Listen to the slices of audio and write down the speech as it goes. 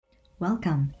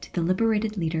Welcome to the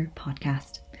Liberated Leader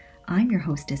podcast. I'm your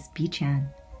hostess, B. Chan.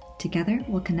 Together,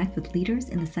 we'll connect with leaders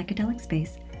in the psychedelic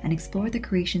space and explore the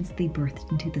creations they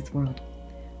birthed into this world,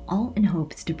 all in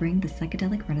hopes to bring the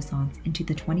psychedelic renaissance into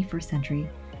the 21st century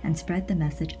and spread the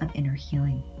message of inner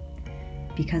healing.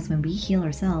 Because when we heal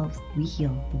ourselves, we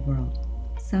heal the world.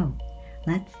 So,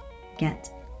 let's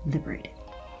get liberated.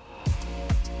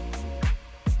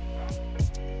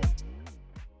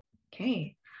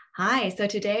 Okay. Hi, so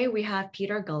today we have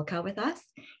Peter Gulka with us.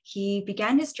 He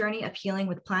began his journey of healing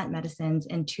with plant medicines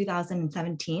in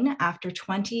 2017 after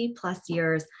 20 plus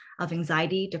years of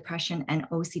anxiety, depression, and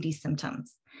OCD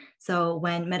symptoms. So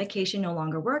when medication no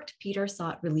longer worked, Peter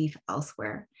sought relief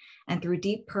elsewhere. And through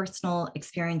deep personal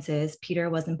experiences, Peter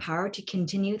was empowered to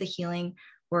continue the healing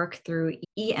work through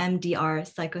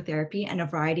EMDR psychotherapy and a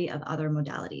variety of other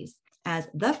modalities. As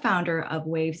the founder of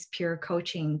Waves Pure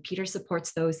Coaching, Peter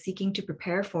supports those seeking to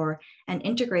prepare for and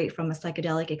integrate from a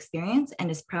psychedelic experience and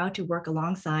is proud to work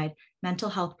alongside mental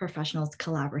health professionals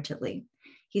collaboratively.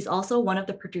 He's also one of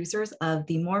the producers of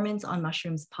the Mormons on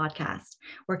Mushrooms podcast,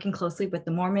 working closely with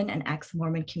the Mormon and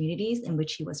ex-Mormon communities in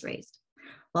which he was raised.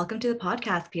 Welcome to the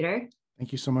podcast, Peter.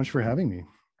 Thank you so much for having me.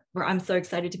 I'm so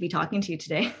excited to be talking to you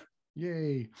today.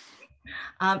 Yay.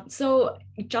 So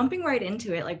jumping right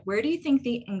into it, where do you think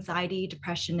the anxiety,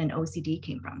 depression, and OCD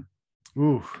came from?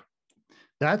 Ooh,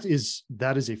 that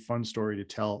is a fun story to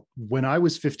tell. When I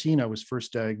was 15, I was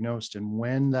first diagnosed. And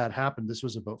when that happened, this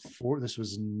was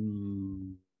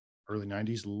in early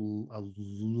 90s, a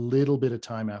little bit of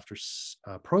time after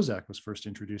Prozac was first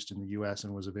introduced in the US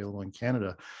and was available in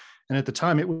Canada. And at the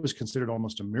time, it was considered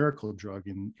almost a miracle drug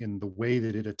in the way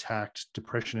that it attacked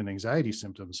depression and anxiety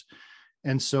symptoms.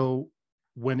 And so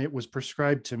when it was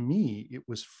prescribed to me, it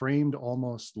was framed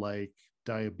almost like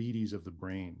diabetes of the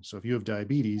brain. So if you have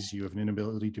diabetes, you have an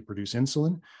inability to produce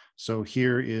insulin. So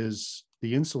here is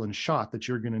the insulin shot that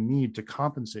you're going to need to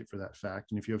compensate for that fact.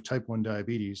 And if you have type 1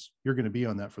 diabetes, you're going to be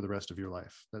on that for the rest of your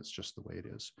life. That's just the way it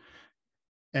is.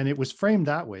 And it was framed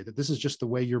that way, that this is just the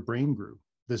way your brain grew.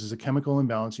 This is a chemical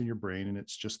imbalance in your brain, and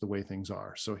it's just the way things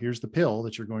are. So here's the pill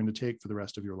that you're going to take for the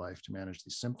rest of your life to manage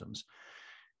these symptoms.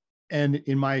 And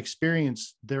in my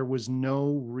experience, there was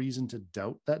no reason to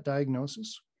doubt that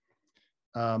diagnosis.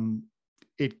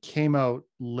 It came out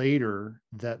later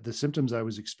that the symptoms I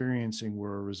was experiencing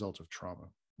were a result of trauma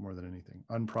more than anything,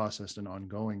 unprocessed and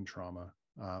ongoing trauma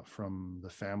from the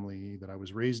family that I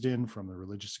was raised in, from the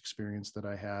religious experience that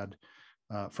I had,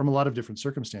 from a lot of different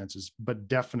circumstances, but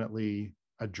definitely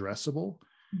addressable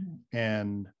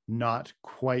and not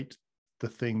quite the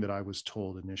thing that I was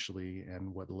told initially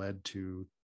and what led to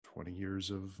 20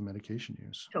 years of medication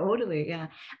use. Totally, yeah.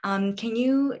 Can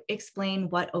you explain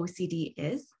what OCD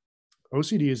is?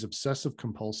 OCD is obsessive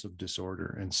compulsive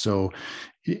disorder. And so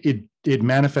it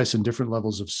manifests in different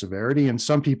levels of severity. And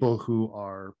some people who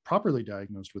are properly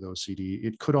diagnosed with OCD,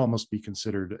 it could almost be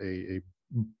considered a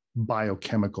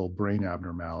biochemical brain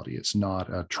abnormality. It's not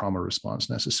a trauma response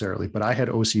necessarily, but I had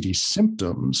OCD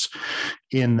symptoms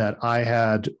in that I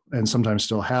had, and sometimes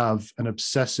still have, an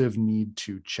obsessive need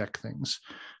to check things.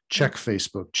 Check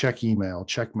Facebook, check email,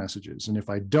 check messages. And if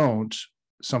I don't,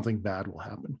 something bad will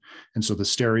happen. And so the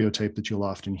stereotype that you'll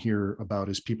often hear about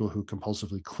is people who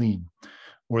compulsively clean,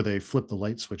 or they flip the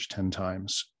light switch 10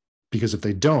 times, because if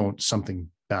they don't, something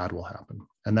bad will happen.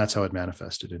 And that's how it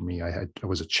manifested in me. I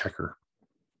was a checker.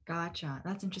 Gotcha.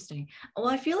 That's interesting. Well,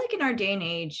 I feel like in our day and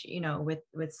age,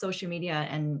 with social media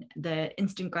and the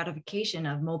instant gratification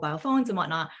of mobile phones and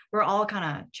whatnot, we're all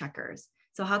kind of checkers.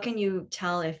 So how can you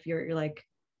tell if you're like,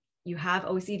 you have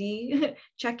OCD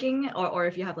checking or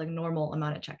if you have like normal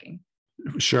amount of checking?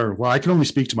 Sure. Well, I can only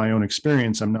speak to my own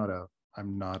experience. I'm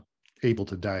not able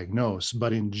to diagnose,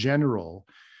 but in general,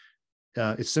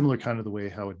 it's similar kind of the way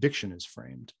how addiction is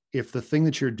framed. If the thing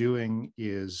that you're doing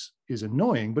is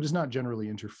annoying, but is not generally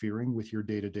interfering with your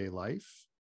day-to-day life,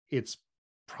 it's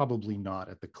probably not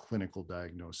at the clinical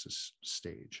diagnosis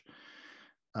stage.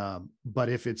 But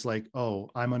if it's like, oh,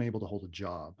 I'm unable to hold a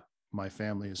job, my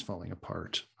family is falling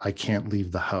apart, I can't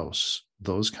leave the house,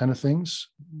 those kind of things,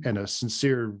 and a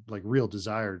sincere, like real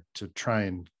desire to try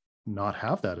and not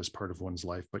have that as part of one's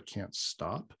life, but can't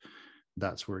stop,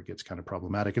 that's where it gets kind of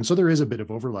problematic. And so there is a bit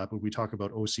of overlap when we talk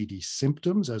about OCD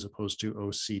symptoms as opposed to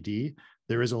OCD.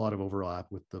 There is a lot of overlap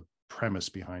with the premise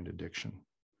behind addiction.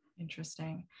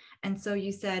 Interesting. And so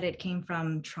you said it came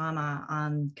from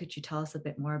trauma. Could you tell us a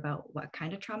bit more about what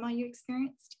kind of trauma you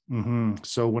experienced?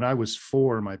 So when I was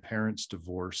 4, my parents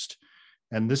divorced.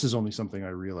 And this is only something I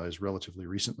realized relatively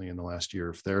recently in the last year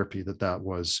of therapy, that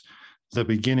was the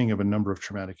beginning of a number of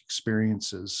traumatic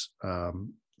experiences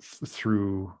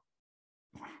through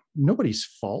nobody's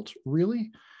fault,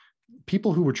 really.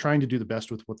 People who were trying to do the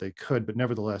best with what they could, but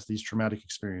nevertheless, these traumatic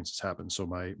experiences happen. So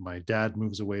my dad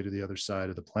moves away to the other side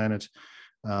of the planet.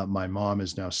 My mom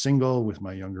is now single with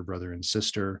my younger brother and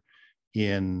sister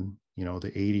in,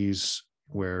 the 80s,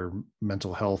 where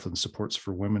mental health and supports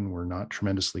for women were not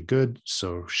tremendously good.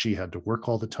 So she had to work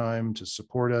all the time to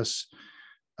support us.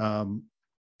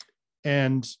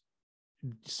 And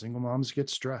single moms get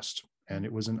stressed. And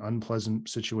it was an unpleasant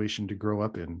situation to grow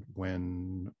up in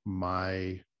when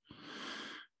my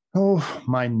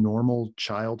normal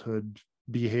childhood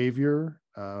behavior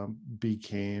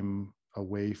became a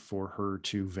way for her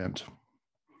to vent.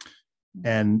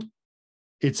 And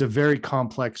it's a very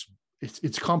complex,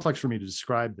 it's complex for me to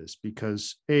describe this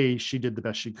because she did the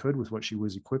best she could with what she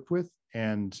was equipped with,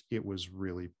 and it was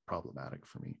really problematic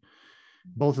for me.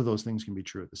 Both of those things can be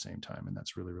true at the same time, and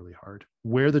that's really, really hard.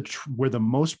 Where the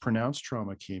most pronounced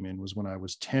trauma came in was when I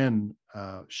was 10.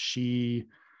 She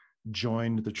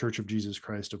joined the Church of Jesus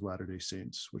Christ of Latter-day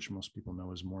Saints, which most people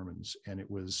know as Mormons, and it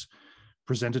was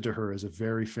presented to her as a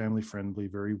very family-friendly,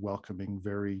 very welcoming,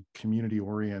 very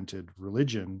community-oriented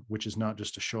religion, which is not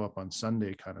just a show up on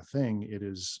Sunday kind of thing. It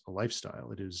is a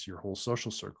lifestyle. It is your whole social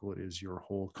circle. It is your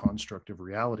whole construct of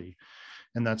reality.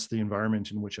 And that's the environment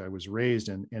in which I was raised.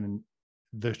 And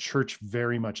the church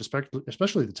very much,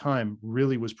 especially at the time,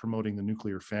 really was promoting the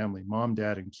nuclear family, mom,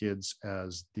 dad, and kids,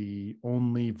 as the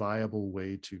only viable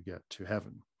way to get to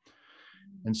heaven.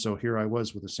 And so here I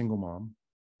was with a single mom,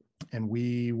 and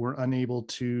we were unable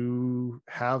to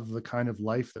have the kind of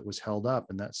life that was held up.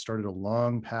 And that started a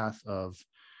long path of,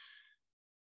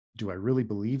 do I really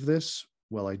believe this?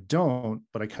 Well, I don't,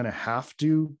 but I kind of have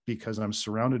to, because I'm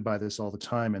surrounded by this all the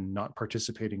time, and not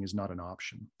participating is not an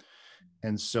option.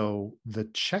 And so the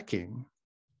checking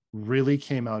really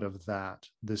came out of that,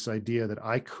 this idea that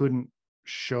I couldn't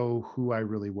show who I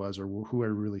really was or who I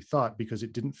really thought, because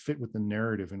it didn't fit with the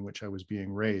narrative in which I was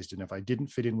being raised. And if I didn't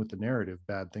fit in with the narrative,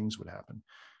 bad things would happen.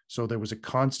 So there was a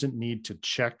constant need to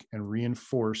check and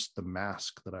reinforce the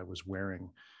mask that I was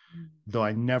wearing, though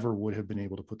I never would have been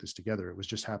able to put this together. It was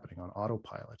just happening on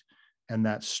autopilot. And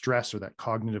that stress, or that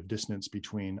cognitive dissonance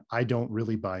between, I don't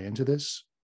really buy into this,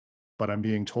 but I'm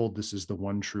being told this is the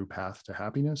one true path to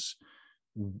happiness,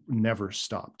 never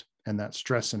stopped. And that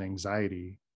stress and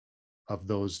anxiety of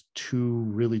those two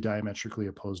really diametrically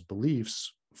opposed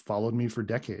beliefs followed me for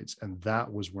decades. And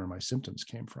that was where my symptoms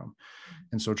came from.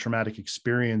 And so traumatic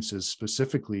experiences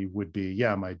specifically would be,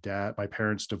 my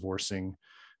parents divorcing,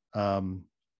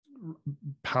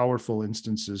 powerful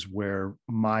instances where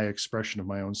my expression of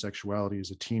my own sexuality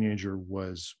as a teenager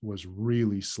was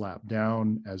really slapped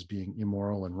down as being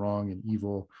immoral and wrong and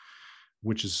evil,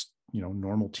 which is,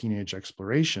 normal teenage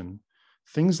exploration.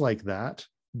 Things like that,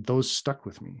 those stuck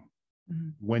with me. Mm-hmm.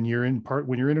 When you're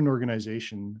in an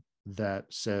organization that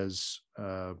says,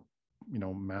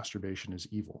 masturbation is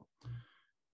evil,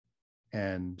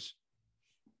 and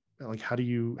like, how do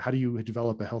you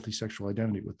develop a healthy sexual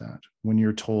identity with that when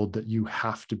you're told that you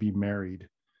have to be married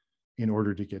in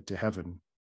order to get to heaven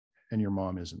and your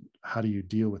mom isn't? How do you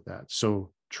deal with that?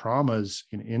 So traumas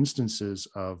in instances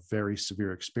of very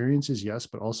severe experiences, yes,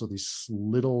 but also these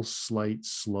little, slight,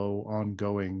 slow,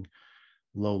 ongoing,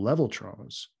 low-level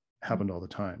traumas happened all the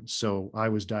time. So I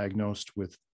was diagnosed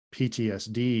with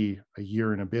PTSD a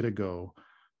year and a bit ago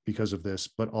because of this,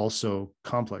 but also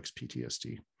complex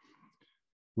PTSD,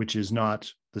 which is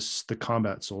not the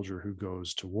combat soldier who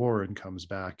goes to war and comes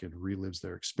back and relives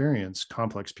their experience.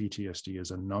 Complex PTSD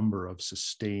is a number of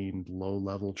sustained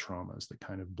low-level traumas that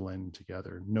kind of blend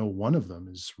together. No one of them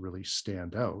is really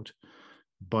stand out,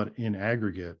 but in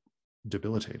aggregate,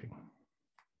 debilitating.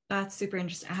 That's super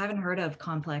interesting. I haven't heard of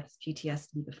complex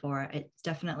PTSD before. It's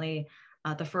definitely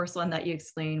the first one that you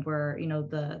explained, where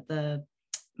the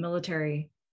military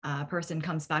person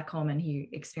comes back home and he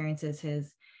experiences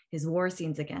his war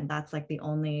scenes again. That's like the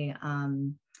only,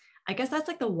 I guess that's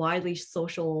like the widely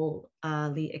socially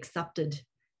accepted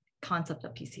concept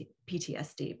of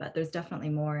PTSD, but there's definitely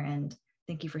more. And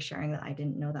thank you for sharing that. I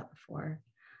didn't know that before.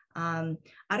 I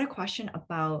had a question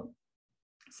about,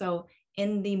 so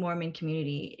in the Mormon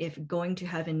community, if going to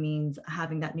heaven means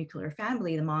having that nuclear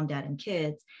family, the mom, dad, and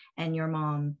kids, and your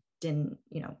mom didn't,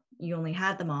 you only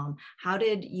had the mom, how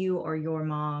did you or your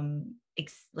mom,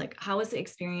 how was the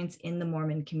experience in the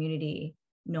Mormon community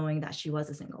knowing that she was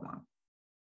a single mom?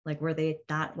 Like, were they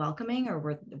that welcoming,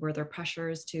 or were there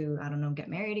pressures to, I don't know, get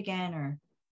married again? Or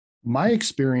my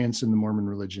experience in the Mormon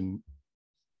religion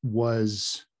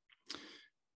was,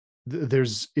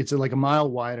 it's like a mile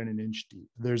wide and an inch deep.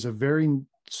 There's a very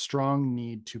strong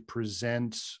need to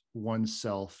present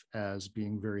oneself as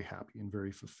being very happy and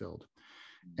very fulfilled.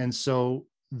 And so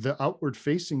the outward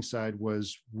facing side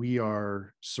was, we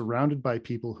are surrounded by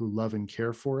people who love and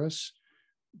care for us.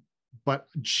 But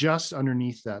just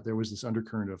underneath that, there was this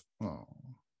undercurrent of, oh,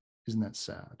 isn't that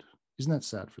sad? Isn't that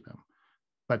sad for them?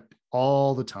 But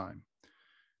all the time,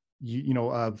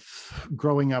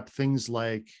 growing up, things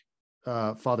like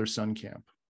father-son camp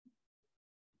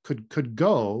could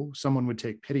go, someone would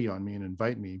take pity on me and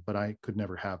invite me, but I could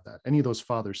never have that. Any of those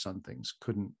father-son things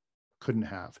couldn't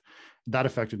have. That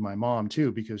affected my mom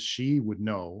too, because she would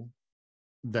know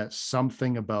that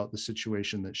something about the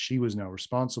situation that she was now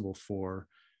responsible for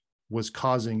was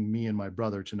causing me and my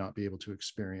brother to not be able to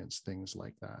experience things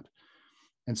like that.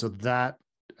 And so that,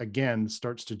 again,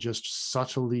 starts to just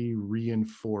subtly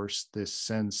reinforce this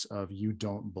sense of, you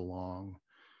don't belong.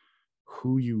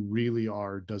 Who you really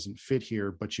are doesn't fit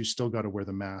here, but you still got to wear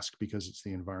the mask because it's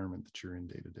the environment that you're in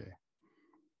day to day.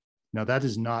 Now, that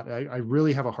is not, I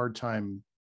really have a hard time,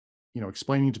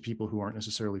 explaining to people who aren't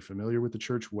necessarily familiar with the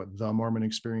church what the Mormon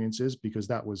experience is, because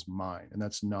that was mine and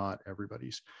that's not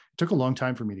everybody's. It took a long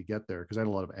time for me to get there because I had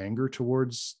a lot of anger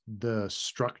towards the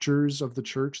structures of the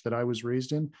church that I was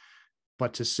raised in.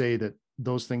 But to say that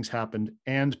those things happened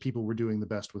and people were doing the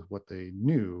best with what they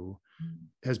knew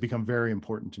has become very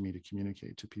important to me to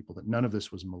communicate to people, that none of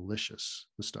this was malicious,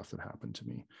 the stuff that happened to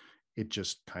me. It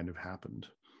just kind of happened.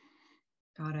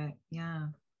 Got it. Yeah.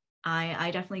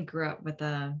 I definitely grew up with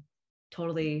the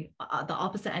totally the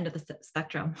opposite end of the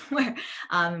spectrum, where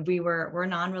we're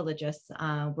non-religious.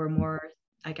 We're more,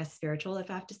 I guess, spiritual, if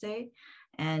I have to say.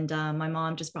 And my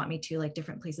mom just brought me to like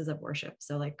different places of worship.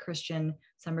 So like Christian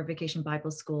summer vacation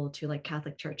Bible school, to like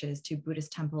Catholic churches, to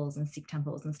Buddhist temples and Sikh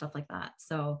temples and stuff like that.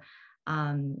 So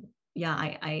yeah,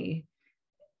 I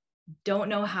don't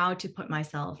know how to put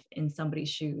myself in somebody's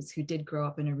shoes who did grow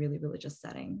up in a really religious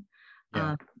setting.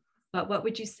 Yeah. But what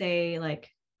would you say, like,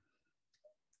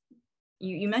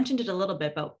 you mentioned it a little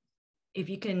bit, but if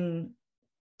you can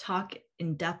talk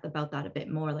in depth about that a bit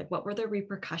more, like what were the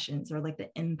repercussions or like the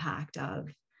impact of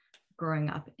growing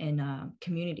up in a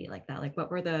community like that? Like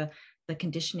what were the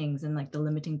conditionings and like the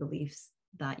limiting beliefs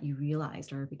that you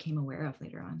realized or became aware of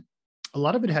later on? A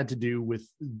lot of it had to do with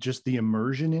just the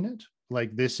immersion in it.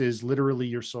 Like, this is literally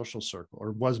your social circle,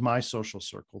 or was my social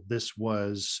circle. This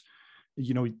was,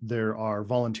 there are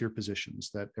volunteer positions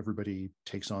that everybody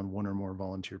takes on, one or more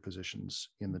volunteer positions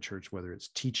in the church, whether it's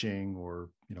teaching or,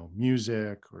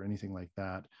 music or anything like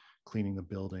that, cleaning the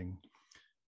building.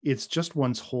 It's just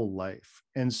one's whole life.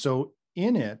 And so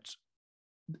in it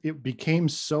became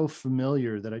so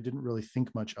familiar that I didn't really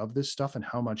think much of this stuff and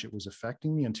how much it was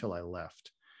affecting me until I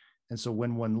left. And so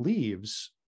when one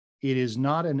leaves, it is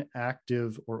not an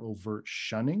active or overt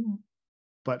shunning,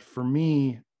 but for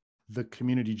me, the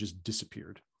community just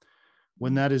disappeared.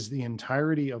 When that is the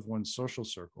entirety of one's social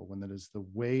circle, when that is the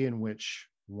way in which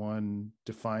one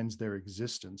defines their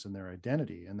existence and their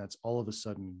identity, and that's all of a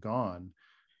sudden gone,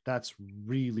 that's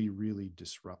really, really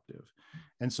disruptive.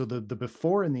 And so the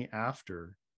before and the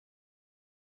after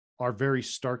are very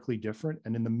starkly different.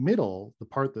 And in the middle, the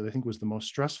part that I think was the most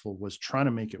stressful was trying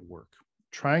to make it work,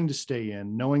 trying to stay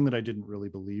in, knowing that I didn't really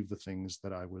believe the things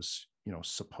that I was,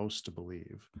 supposed to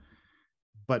believe,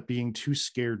 but being too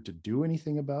scared to do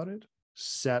anything about it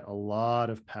set a lot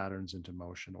of patterns into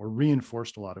motion, or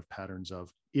reinforced a lot of patterns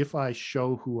of, if I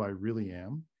show who I really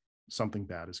am, something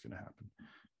bad is going to happen.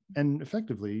 And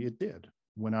effectively it did.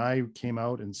 When I came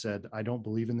out and said, I don't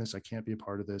believe in this, I can't be a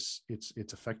part of this, it's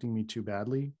affecting me too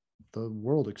badly, the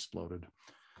world exploded.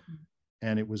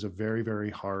 And it was a very,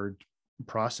 very hard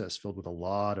process filled with a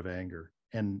lot of anger.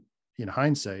 And in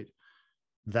hindsight,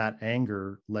 that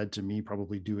anger led to me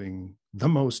probably doing the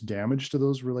most damage to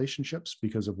those relationships,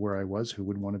 because of where I was. Who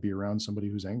would want to be around somebody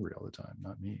who's angry all the time?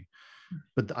 Not me.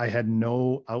 But I had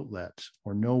no outlet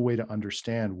or no way to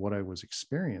understand what I was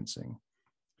experiencing.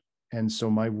 And so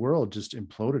my world just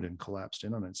imploded and collapsed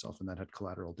in on itself. And that had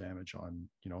collateral damage on,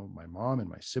 my mom and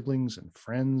my siblings and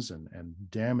friends, and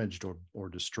damaged or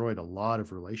destroyed a lot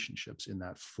of relationships in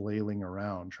that flailing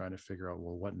around, trying to figure out,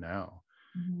 well, what now?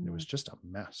 Mm-hmm. It was just a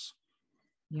mess.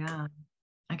 Yeah,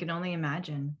 I can only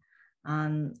imagine.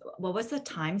 What was the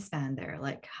time span there?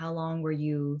 Like, how long were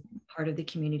you part of the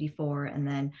community for? And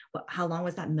then how long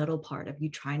was that middle part of you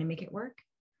trying to make it work?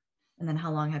 And then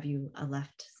how long have you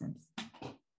left since?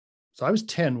 So I was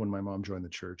 10 when my mom joined the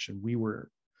church, and we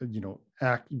were,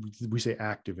 we say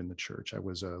active in the church. I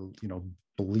was a,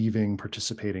 believing,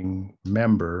 participating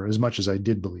member, as much as I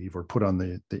did believe, or put on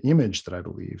the image that I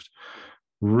believed,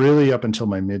 really up until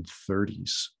my mid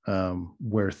 30s,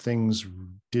 where things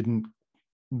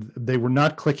they were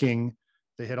not clicking.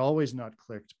 They had always not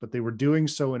clicked, but they were doing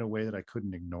so in a way that I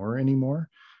couldn't ignore anymore.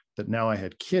 That now I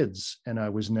had kids, and I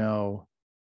was now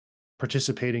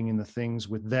participating in the things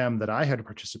with them that I had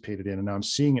participated in. And now I'm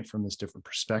seeing it from this different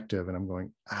perspective. And I'm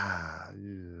going, I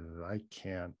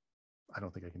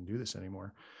don't think I can do this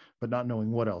anymore, but not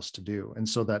knowing what else to do. And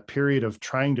so that period of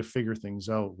trying to figure things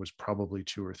out was probably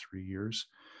 2 or 3 years.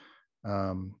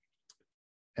 And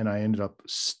I ended up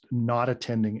not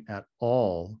attending at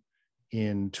all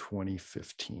in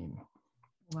 2015.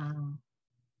 Wow.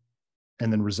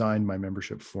 And then resigned my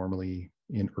membership formally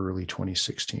in early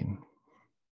 2016.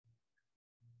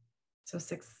 So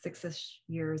six-ish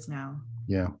years now.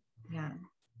 Yeah. Yeah.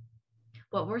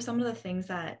 What were some of the things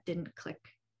that didn't click?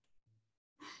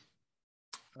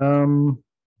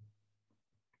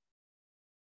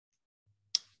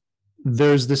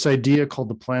 There's this idea called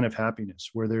the plan of happiness,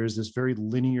 where there's this very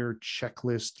linear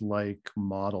checklist-like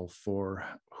model for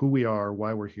who we are,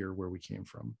 why we're here, where we came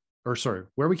from,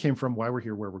 where we came from, why we're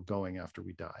here, where we're going after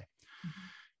we die.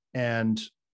 Mm-hmm. And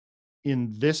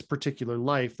in this particular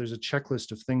life, there's a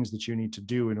checklist of things that you need to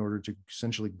do in order to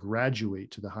essentially graduate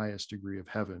to the highest degree of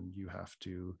heaven. You have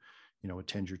to,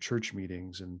 attend your church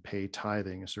meetings and pay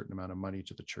tithing a certain amount of money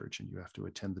to the church. And you have to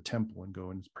attend the temple and go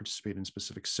and participate in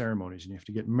specific ceremonies. And you have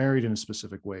to get married in a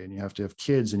specific way. And you have to have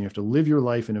kids. And you have to live your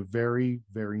life in a very,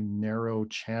 very narrow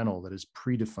channel that is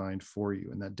predefined for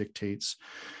you. And that dictates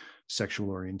sexual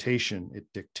orientation. It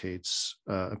dictates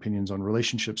opinions on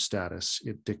relationship status.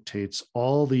 It dictates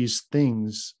all these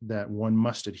things that one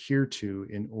must adhere to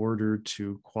in order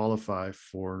to qualify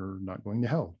for not going to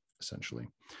hell, essentially.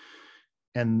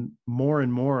 And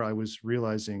more, I was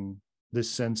realizing this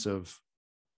sense of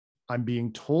I'm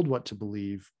being told what to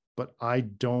believe, but I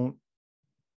don't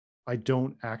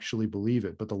actually believe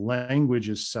it. But the language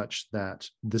is such that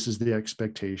this is the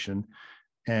expectation.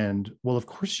 And well, of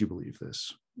course you believe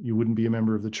this. You wouldn't be a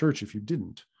member of the church if you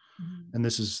didn't. Mm-hmm. And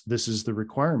this is the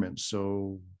requirement.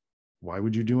 So why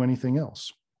would you do anything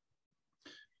else?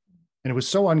 And it was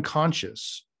so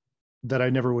unconscious that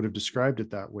I never would have described it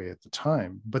that way at the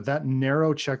time. But that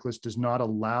narrow checklist does not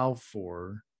allow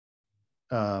for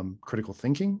critical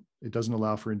thinking. It doesn't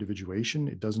allow for individuation.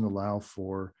 It doesn't allow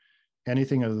for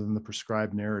anything other than the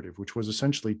prescribed narrative, which was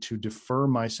essentially to defer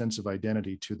my sense of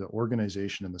identity to the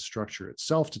organization and the structure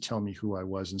itself to tell me who I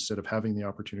was, instead of having the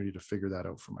opportunity to figure that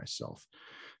out for myself.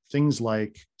 Things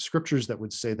like scriptures that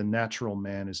would say the natural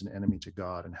man is an enemy to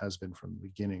God and has been from the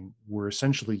beginning were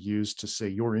essentially used to say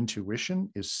your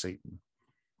intuition is Satan.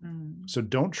 So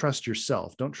don't trust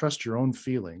yourself. Don't trust your own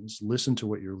feelings. Listen to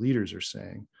what your leaders are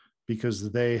saying, because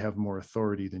they have more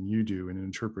authority than you do in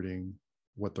interpreting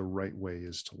what the right way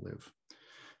is to live.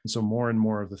 And so more and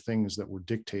more of the things that were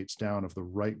dictates down of the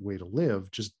right way to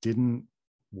live just didn't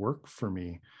work for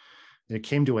me. And it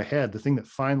came to a head. The thing that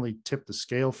finally tipped the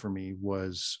scale for me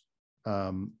was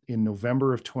in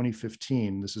November of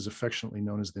 2015, this is affectionately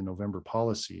known as the November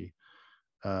policy.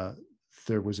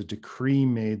 There was a decree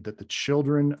made that the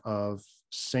children of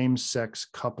same-sex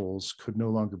couples could no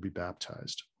longer be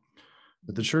baptized.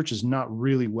 But the church is not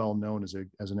really well known as an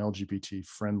LGBT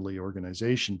friendly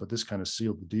organization, but this kind of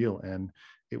sealed the deal. And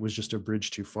it was just a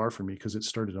bridge too far for me, because it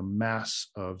started a mass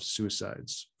of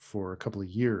suicides for a couple of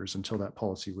years until that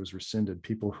policy was rescinded.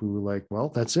 People who were like, well,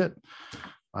 that's it.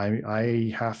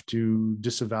 I have to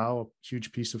disavow a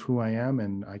huge piece of who I am,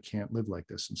 and I can't live like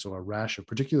this. And so a rash of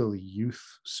particularly youth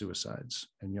suicides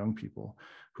and young people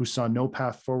who saw no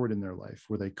path forward in their life,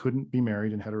 where they couldn't be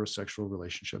married in heterosexual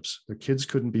relationships. Their kids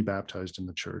couldn't be baptized in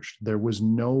the church. There was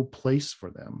no place for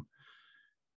them.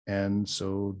 And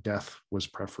so death was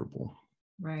preferable.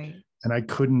 Right. And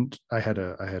I had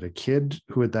a kid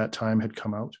who at that time had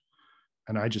come out,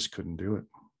 and I just couldn't do it.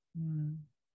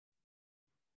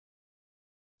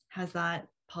 Has that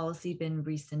policy been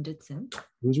rescinded since?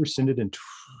 It was rescinded in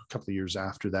a couple of years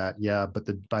after that. Yeah. But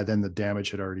by then the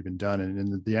damage had already been done.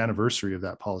 And the anniversary of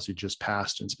that policy just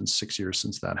passed. And it's been 6 years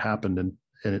since that happened. And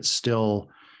it's still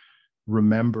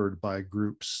remembered by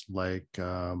groups like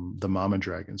the Mama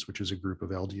Dragons, which is a group of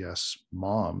LDS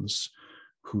moms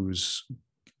whose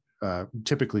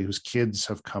kids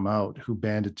have come out, who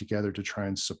banded together to try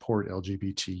and support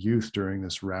LGBT youth during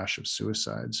this rash of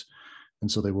suicides. And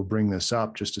so they will bring this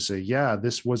up just to say, yeah,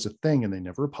 this was a thing. And they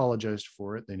never apologized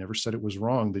for it. They never said it was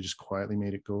wrong. They just quietly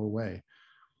made it go away.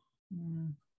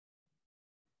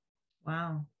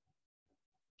 Wow.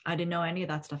 I didn't know any of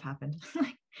that stuff happened.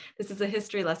 This is a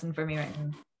history lesson for me right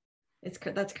now.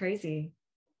 That's crazy.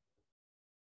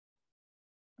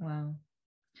 Wow.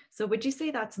 So would you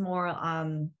say that's more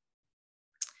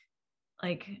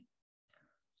like,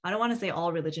 I don't want to say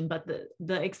all religion, but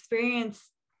the experience,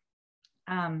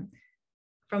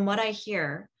 from what I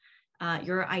hear,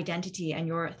 your identity and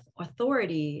your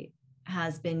authority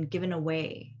has been given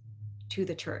away to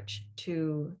the church,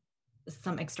 to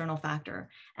some external factor,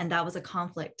 and that was a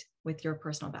conflict with your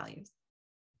personal values.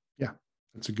 Yeah,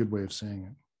 that's a good way of saying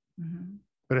it. Mm-hmm.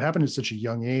 But it happened at such a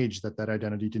young age that that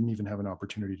identity didn't even have an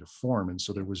opportunity to form. And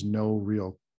so there was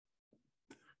no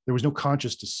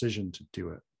conscious decision to do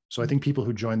it. So I think people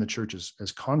who join the church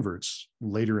as converts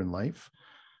later in life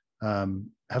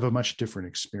have a much different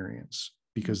experience,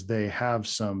 because they have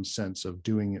some sense of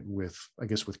doing it with, I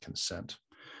guess, with consent.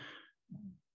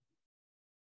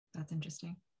 That's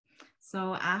interesting.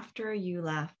 So after you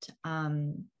left,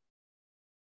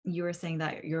 you were saying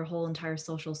that your whole entire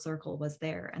social circle was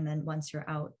there, and then once you're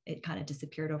out, it kind of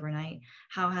disappeared overnight.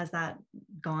 How has that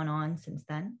gone on since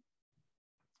then?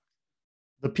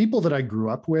 The people that I grew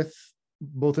up with,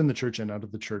 both in the church and out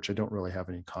of the church, I don't really have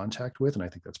any contact with. And I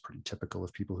think that's pretty typical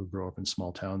of people who grow up in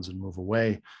small towns and move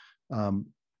away.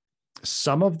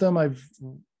 Some of them I've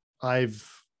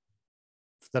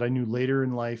that I knew later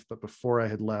in life, but before I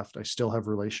had left, I still have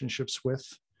relationships with.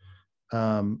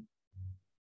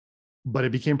 But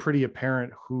it became pretty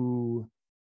apparent who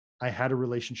I had a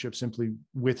relationship simply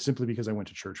because I went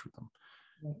to church with them.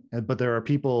 But there are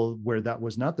people where that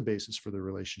was not the basis for the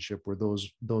relationship, where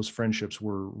those friendships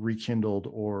were rekindled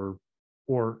or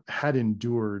had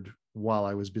endured while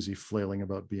I was busy flailing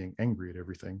about being angry at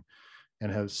everything,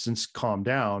 and have since calmed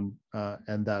down.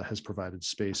 And that has provided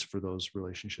space for those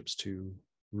relationships to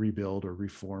rebuild or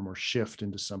reform or shift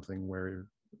into something where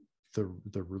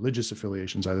the religious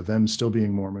affiliations, either them still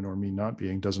being Mormon or me not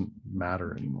being, doesn't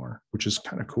matter anymore, which is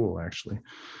kind of cool, actually.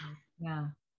 Yeah.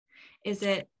 Is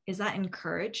that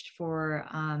encouraged for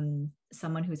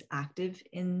someone who's active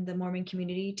in the Mormon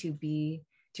community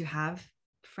to have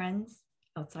friends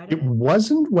outside of it? It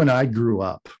wasn't when I grew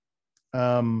up.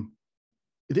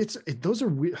 Those are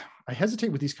weird. I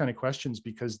hesitate with these kind of questions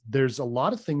because there's a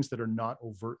lot of things that are not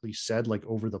overtly said, like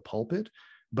over the pulpit,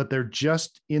 but they're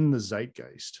just in the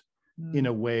zeitgeist in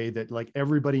a way that like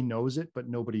everybody knows it, but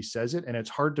nobody says it. And it's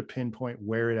hard to pinpoint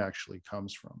where it actually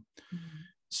comes from.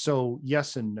 So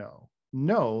yes and no.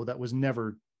 No, that was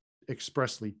never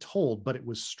expressly told, but it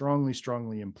was strongly,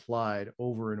 strongly implied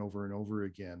over and over and over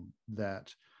again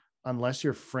that unless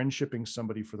you're friendshipping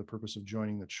somebody for the purpose of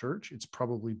joining the church, it's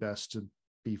probably best to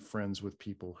be friends with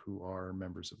people who are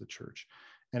members of the church.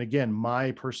 And again,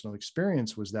 my personal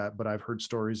experience was that, but I've heard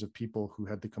stories of people who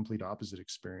had the complete opposite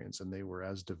experience and they were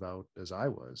as devout as I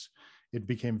was. It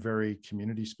became very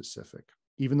community specific.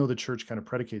 Even though the church kind of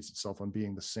predicates itself on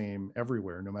being the same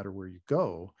everywhere, no matter where you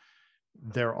go,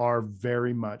 there are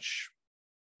very much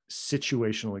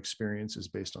situational experiences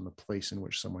based on the place in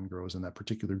which someone grows in that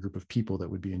particular group of people that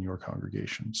would be in your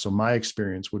congregation. So my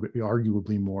experience would be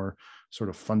arguably more sort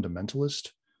of fundamentalist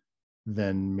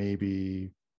than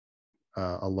maybe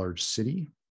a large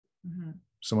city.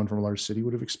 Someone from a large city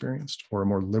would have experienced, or a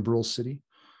more liberal city.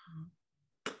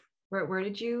 Where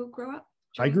did you grow up?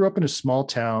 I grew up in a small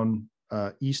town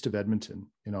east of Edmonton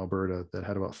in Alberta that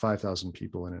had about 5,000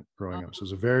 people in it growing up. So it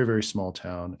was a very, very small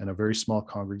town and a very small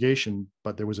congregation,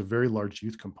 but there was a very large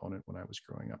youth component when I was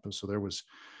growing up. And so there was,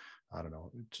 I don't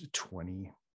know, 20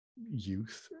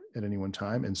 youth at any one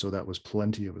time. And so that was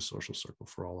plenty of a social circle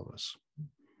for all of us.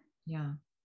 Yeah,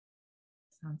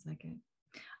 sounds like it.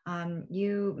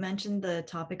 You mentioned the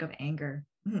topic of anger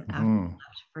after you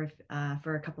left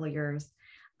for a couple of years.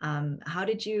 How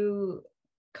did you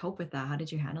cope with that? How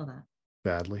did you handle that?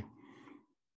 Badly.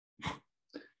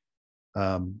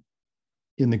 In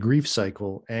the grief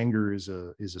cycle, anger is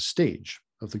a stage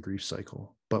of the grief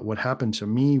cycle. But what happened to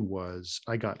me was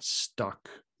I got stuck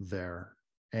there.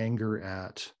 Anger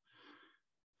at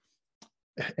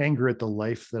the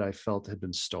life that I felt had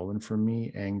been stolen from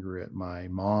me, anger at my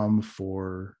mom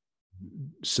for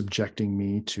subjecting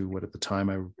me to what at the time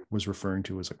I was referring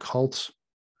to as a cult,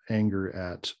 anger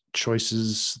at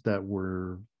choices that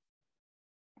were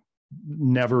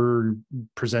never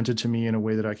presented to me in a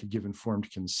way that I could give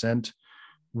informed consent.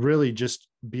 Really just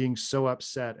being so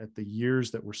upset at the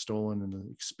years that were stolen and the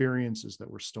experiences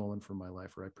that were stolen from my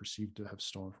life, or I perceived to have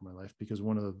stolen from my life. Because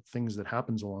one of the things that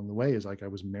happens along the way is, like, I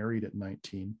was married at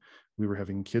 19, we were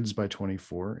having kids by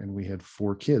 24, and we had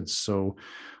 4 kids. So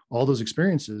all those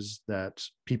experiences that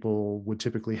people would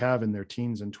typically have in their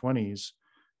teens and 20s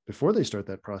before they start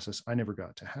that process, I never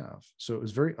got to have. So it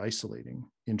was very isolating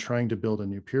in trying to build a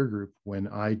new peer group when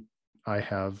I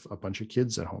have a bunch of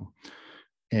kids at home.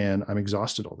 And I'm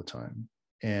exhausted all the time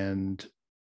and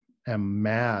am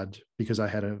mad because I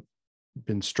had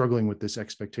been struggling with this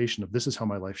expectation of, this is how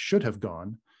my life should have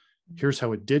gone. Here's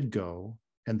how it did go.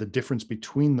 And the difference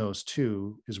between those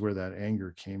two is where that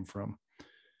anger came from.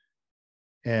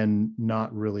 And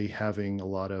not really having a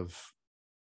lot of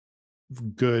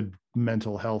good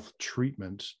mental health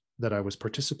treatment that I was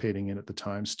participating in at the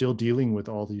time, still dealing with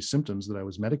all these symptoms that I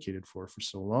was medicated for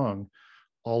so long,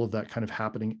 all of that kind of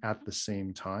happening at the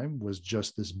same time was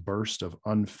just this burst of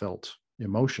unfelt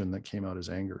emotion that came out as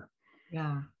anger.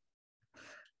 Yeah.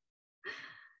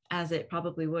 As it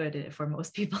probably would for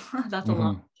most people. That's a Mm-hmm.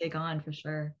 lot to take on for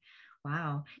sure.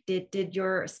 Wow. Did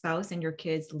your spouse and your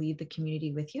kids leave the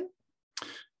community with you?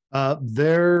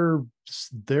 Their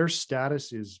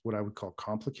status is what I would call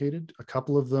complicated. A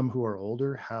couple of them who are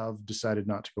older have decided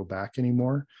not to go back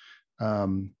anymore, but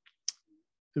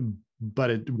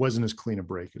it wasn't as clean a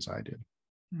break as I did.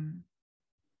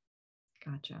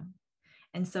 Gotcha.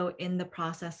 And so, in the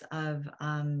process of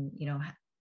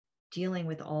dealing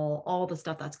with all the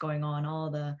stuff that's going on,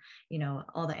 all the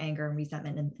anger and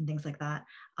resentment and things like that,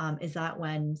 is that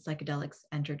when psychedelics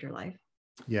entered your life?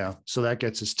 Yeah. So that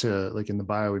gets us to, like in the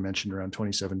bio we mentioned, around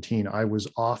 2017, I was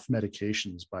off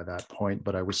medications by that point,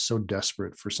 but I was so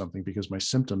desperate for something because my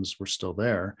symptoms were still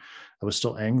there. I was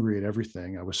still angry at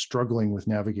everything. I was struggling with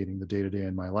navigating the day-to-day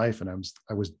in my life. And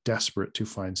I was desperate to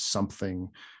find something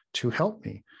to help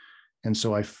me. And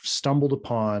so I stumbled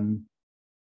upon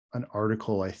an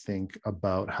article, I think,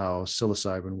 about how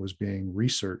psilocybin was being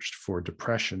researched for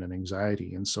depression and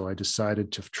anxiety. And so I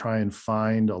decided to try and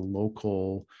find a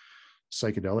local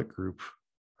psychedelic group.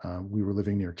 We were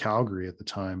living near Calgary at the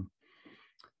time,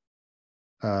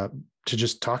 to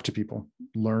just talk to people,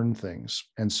 learn things.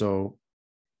 And so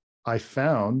I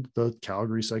found the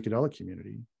Calgary psychedelic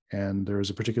community. And there was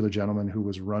a particular gentleman who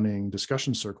was running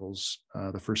discussion circles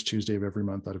the first Tuesday of every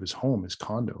month out of his home, his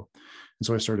condo. And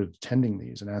so I started attending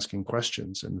these and asking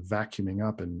questions and vacuuming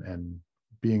up and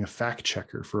being a fact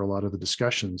checker for a lot of the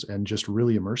discussions, and just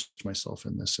really immersed myself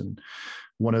in this. And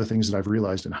one of the things that I've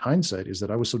realized in hindsight is that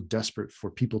I was so desperate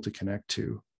for people to connect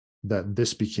to that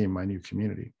this became my new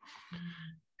community.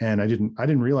 And I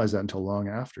didn't realize that until long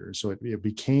after. So it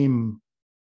became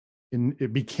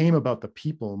about the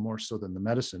people more so than the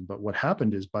medicine. But what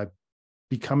happened is, by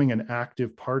becoming an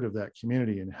active part of that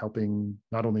community and helping,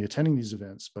 not only attending these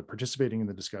events, but participating in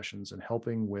the discussions and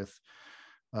helping with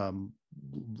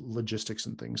logistics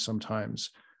and things, sometimes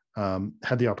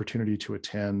had the opportunity to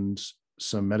attend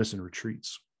some medicine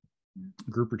retreats,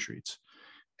 group retreats.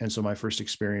 And so my first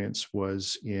experience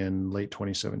was in late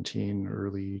 2017,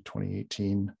 early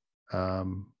 2018,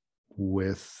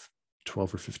 with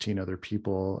 12 or 15 other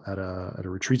people at a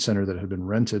retreat center that had been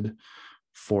rented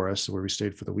for us, where we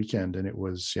stayed for the weekend. And it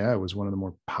was one of the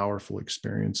more powerful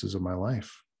experiences of my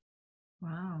life.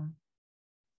 Wow.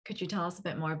 Could you tell us a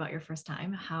bit more about your first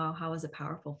time? How was it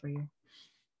powerful for you?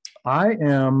 I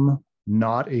am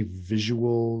not a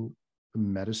visual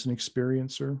medicine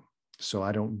experiencer, so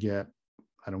I don't get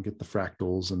the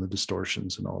fractals and the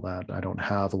distortions and all that. I don't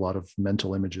have a lot of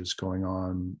mental images going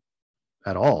on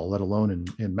at all, let alone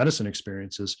in medicine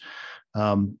experiences.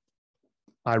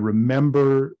 I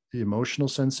remember the emotional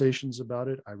sensations about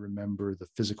it. I remember the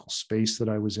physical space that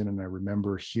I was in, and I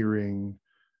remember hearing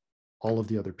all of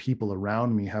the other people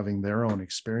around me having their own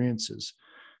experiences.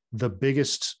 The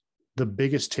biggest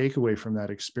takeaway from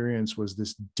that experience was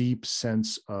this deep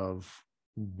sense of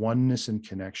oneness and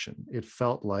connection. It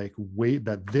felt like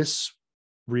that this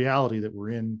reality that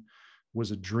we're in was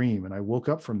a dream. And I woke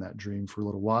up from that dream for a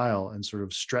little while and sort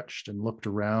of stretched and looked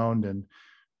around and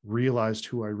realized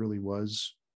who I really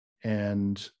was,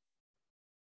 and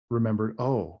remembered,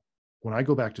 oh, when I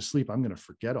go back to sleep, I'm going to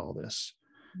forget all this.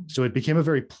 So it became a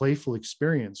very playful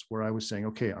experience where I was saying,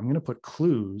 okay, I'm going to put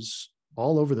clues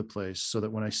all over the place so that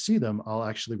when I see them, I'll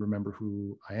actually remember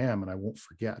who I am and I won't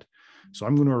forget. So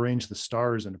I'm going to arrange the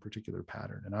stars in a particular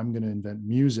pattern, and I'm going to invent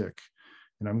music,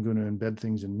 and I'm going to embed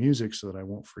things in music so that I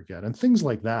won't forget, and things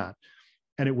like that.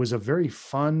 And it was a very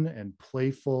fun and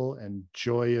playful and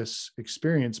joyous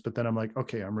experience. But then I'm like,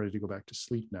 okay, I'm ready to go back to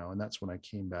sleep now. And that's when I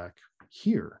came back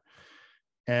here.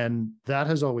 And that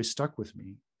has always stuck with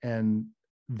me. And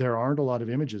there aren't a lot of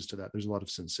images to that. There's a lot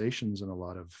of sensations and a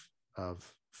lot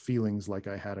of feelings, like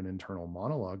I had an internal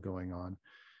monologue going on,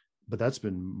 but that's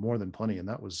been more than plenty. And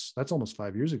that's almost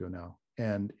 5 years ago now.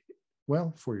 And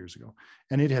 4 years ago.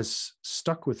 And it has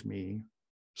stuck with me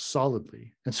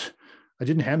solidly. And so I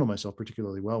didn't handle myself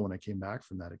particularly well when I came back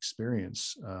from that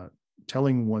experience.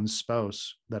 Telling one's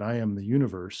spouse that I am the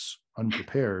universe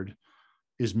unprepared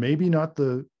is maybe not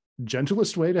the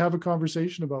gentlest way to have a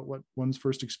conversation about what one's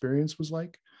first experience was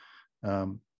like.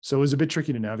 So it was a bit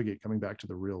tricky to navigate coming back to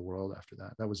the real world after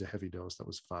that. That was a heavy dose. That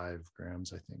was 5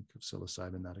 grams, I think, of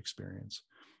psilocybin, that experience.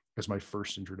 As my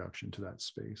first introduction to that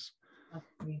space. That's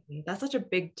crazy. That's such a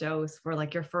big dose for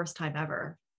like your first time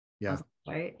ever. Yeah.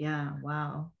 Right? Yeah.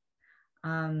 Wow.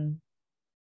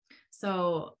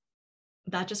 So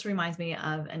that just reminds me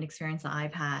of an experience that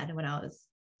I've had when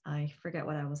I forget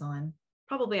what I was on,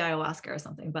 probably ayahuasca or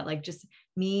something, but like just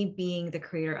me being the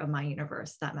creator of my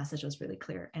universe, that message was really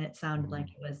clear. And it sounded like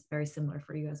it was very similar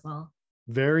for you as well.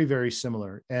 Very, very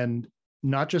similar. And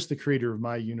not just the creator of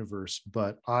my universe,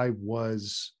 but I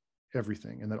was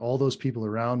everything. And that all those people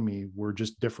around me were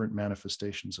just different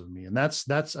manifestations of me. And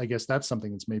that's, I guess that's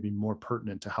something that's maybe more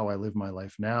pertinent to how I live my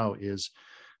life now, is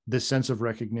this sense of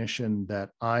recognition that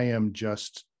I am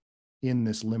just in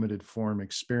this limited form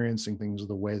experiencing things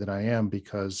the way that I am,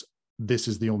 because this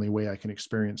is the only way I can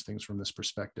experience things from this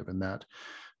perspective. And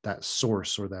that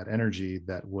source or that energy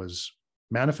that was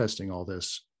manifesting all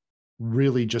this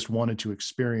really just wanted to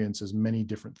experience as many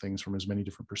different things from as many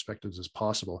different perspectives as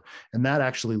possible. And that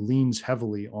actually leans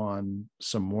heavily on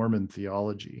some Mormon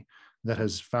theology that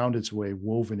has found its way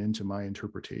woven into my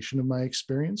interpretation of my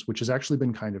experience, which has actually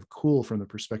been kind of cool from the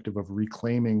perspective of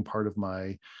reclaiming part of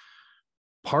my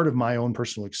own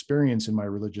personal experience in my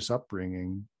religious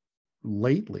upbringing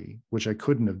lately, which I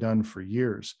couldn't have done for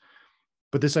years.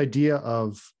 But this idea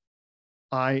of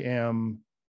I am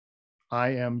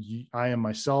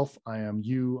myself, I am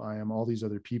you, I am all these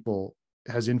other people,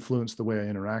 has influenced the way I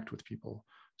interact with people.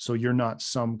 So you're not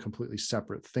some completely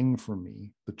separate thing from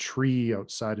me. The tree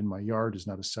outside in my yard is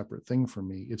not a separate thing from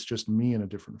me. It's just me in a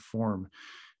different form.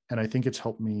 And I think it's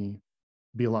helped me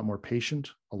be a lot more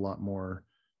patient, a lot more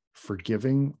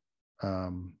forgiving,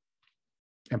 empathetic,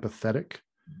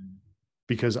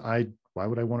 because why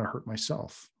would I want to hurt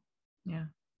myself? Yeah.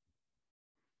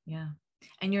 Yeah.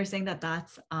 And you're saying that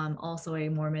that's also a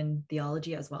Mormon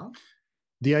theology as well?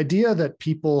 The idea that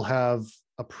people have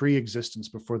a pre-existence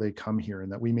before they come here,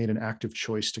 and that we made an active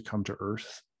choice to come to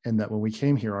Earth, and that when we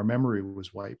came here, our memory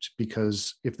was wiped.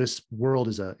 Because if this world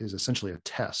is essentially a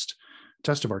test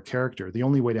of our character, the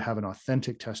only way to have an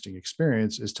authentic testing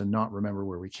experience is to not remember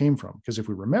where we came from. Because if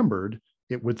we remembered,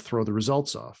 it would throw the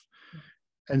results off.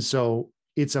 And so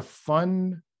it's a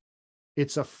fun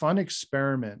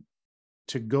experiment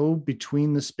to go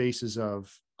between the spaces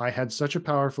of, I had such a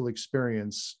powerful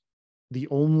experience. The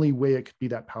only way it could be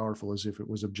that powerful is if it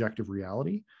was objective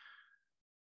reality,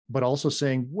 but also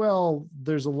saying, well,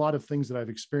 there's a lot of things that I've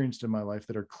experienced in my life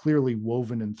that are clearly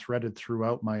woven and threaded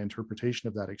throughout my interpretation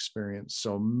of that experience.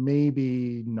 So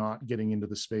maybe not getting into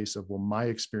the space of, well, my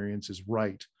experience is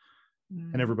right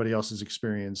and everybody else's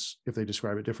experience, if they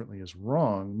describe it differently, is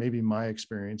wrong. Maybe my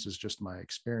experience is just my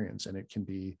experience, and it can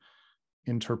be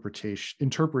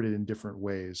interpreted in different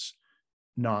ways,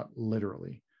 not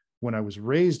literally. When I was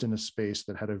raised in a space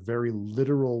that had a very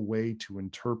literal way to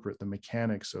interpret the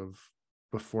mechanics of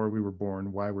before we were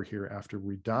born, why we're here, after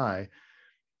we die,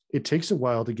 it takes a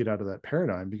while to get out of that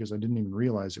paradigm, because I didn't even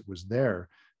realize it was there.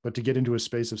 But to get into a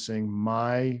space of saying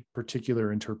my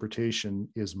particular interpretation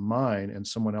is mine and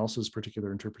someone else's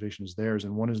particular interpretation is theirs,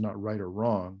 and one is not right or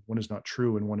wrong, one is not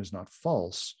true and one is not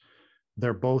false,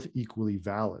 they're both equally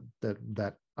valid.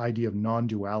 That idea of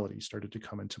non-duality started to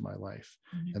come into my life.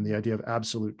 And the idea of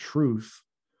absolute truth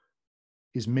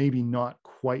is maybe not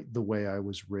quite the way I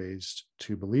was raised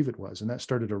to believe it was. And that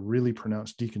started a really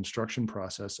pronounced deconstruction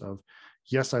process of,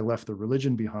 yes, I left the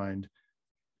religion behind,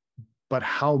 but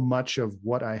how much of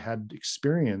what I had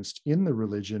experienced in the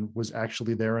religion was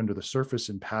actually there under the surface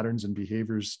in patterns and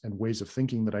behaviors and ways of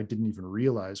thinking that I didn't even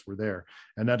realize were there.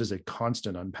 And that is a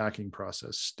constant unpacking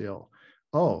process still.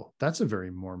 Oh, that's a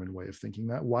very Mormon way of thinking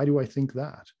that. Why do I think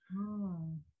that?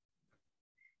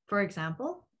 For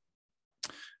example?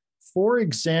 For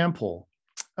example,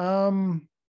 a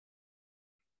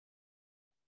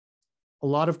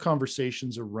lot of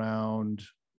conversations around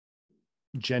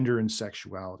gender and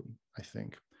sexuality. I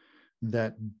think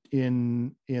that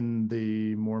in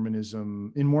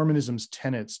Mormonism's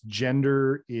tenets,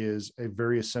 gender is a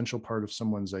very essential part of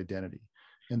someone's identity.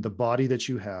 And the body that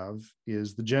you have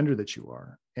is the gender that you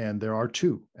are. And there are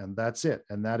two, and that's it.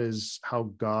 And that is how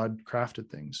God crafted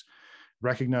things.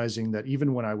 Recognizing that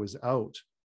even when I was out,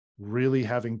 really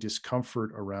having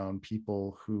discomfort around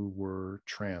people who were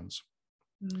trans.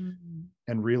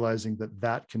 And realizing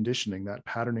that conditioning, that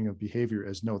patterning of behavior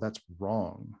as, no, that's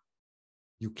wrong.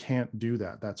 You can't do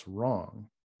that. That's wrong.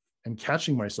 And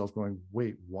catching myself going,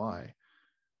 wait, why?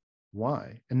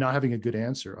 And not having a good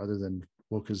answer other than,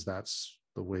 well, because that's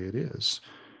the way it is.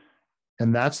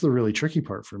 And that's the really tricky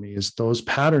part for me, is those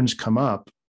patterns come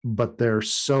up, but they're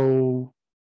so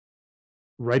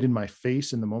right in my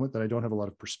face in the moment that I don't have a lot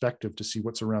of perspective to see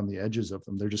what's around the edges of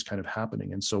them. They're just kind of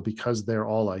happening. And so because they're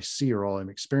all I see or all I'm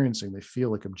experiencing, they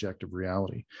feel like objective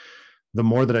reality. The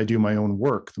more that I do my own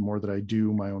work, the more that I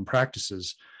do my own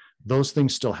practices, those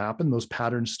things still happen. Those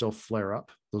patterns still flare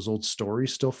up. Those old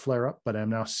stories still flare up, but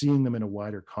I'm now seeing them in a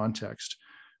wider context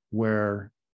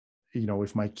where,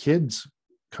 if my kids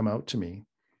come out to me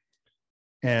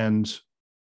and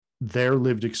their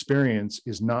lived experience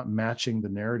is not matching the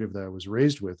narrative that I was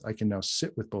raised with, I can now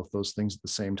sit with both those things at the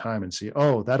same time and see,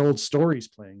 oh, that old story's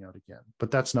playing out again, but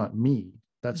that's not me.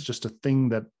 That's just a thing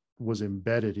that was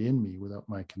embedded in me without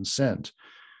my consent.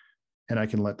 And I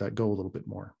can let that go a little bit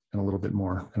more and a little bit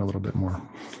more and a little bit more.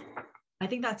 I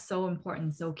think that's so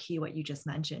important, so key what you just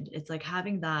mentioned. It's like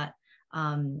having that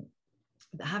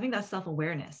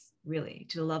self-awareness, really,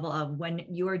 to the level of when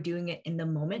you are doing it in the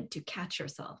moment, to catch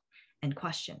yourself and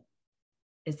question,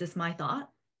 is this my thought,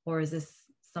 or is this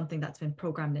something that's been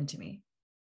programmed into me?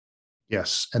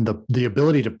 Yes. And the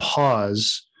ability to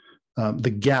pause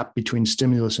the gap between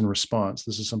stimulus and response.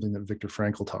 This is something that Viktor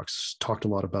Frankl talked a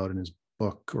lot about in his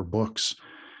book or books,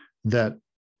 that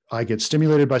I get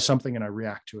stimulated by something and I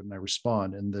react to it and I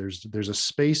respond. And there's a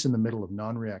space in the middle of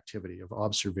non-reactivity, of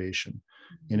observation.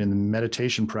 And in the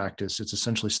meditation practice, it's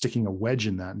essentially sticking a wedge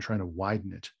in that and trying to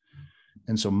widen it.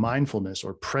 And so mindfulness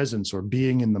or presence or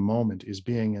being in the moment is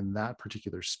being in that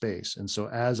particular space. And so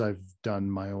as I've done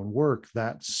my own work,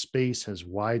 that space has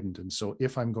widened. And so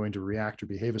if I'm going to react or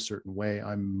behave a certain way,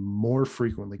 I'm more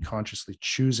frequently consciously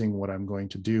choosing what I'm going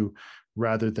to do,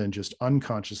 rather than just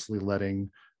unconsciously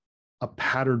letting a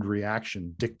patterned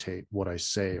reaction dictate what I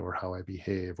say or how I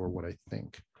behave or what I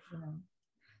think. Yeah.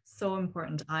 So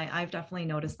important. I've definitely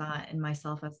noticed that in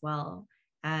myself as well,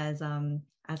 as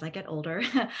I get older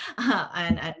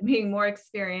and being more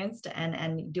experienced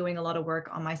and doing a lot of work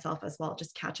on myself as well,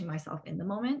 just catching myself in the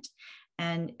moment.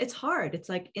 And it's hard. It's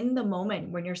like in the moment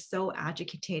when you're so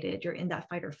agitated, you're in that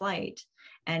fight or flight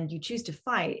and you choose to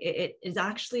fight, it is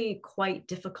actually quite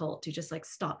difficult to just like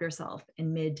stop yourself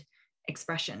in mid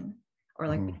expression, or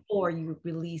like before you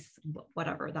release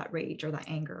whatever, that rage or that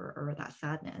anger or that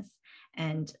sadness,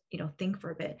 and think for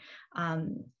a bit.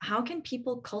 How can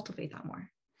people cultivate that more?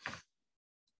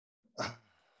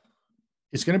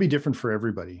 It's going to be different for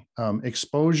everybody.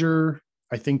 Exposure,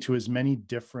 I think, to as many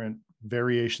different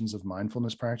variations of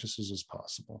mindfulness practices as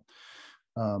possible.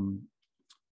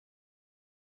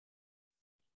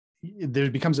 There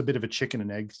becomes a bit of a chicken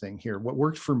and egg thing here. What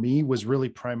worked for me was really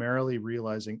primarily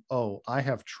realizing, oh, I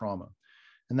have trauma.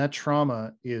 And that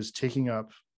trauma is taking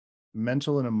up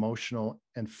mental and emotional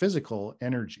and physical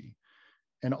energy.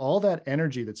 And all that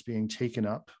energy that's being taken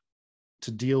up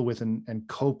to deal with and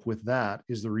cope with that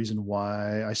is the reason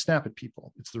why I snap at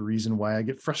people. It's the reason why I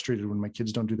get frustrated when my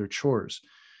kids don't do their chores.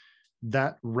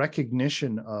 That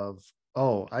recognition of,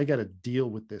 oh, I got to deal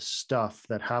with this stuff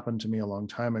that happened to me a long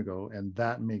time ago, and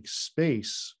that makes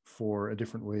space for a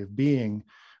different way of being,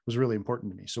 was really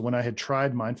important to me. So when I had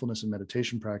tried mindfulness and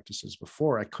meditation practices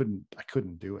before, I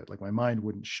couldn't do it. Like my mind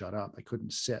wouldn't shut up. I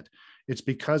couldn't sit. It's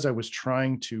because I was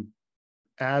trying to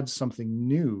add something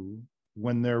new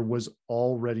when there was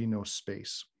already no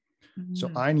space.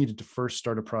 So I needed to first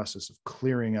start a process of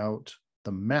clearing out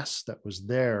the mess that was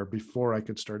there before I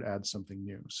could start add something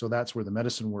new. So that's where the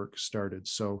medicine work started.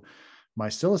 So my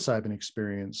psilocybin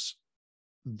experience,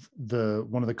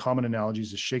 one of the common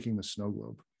analogies is shaking the snow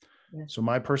globe. Yes. So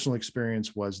my personal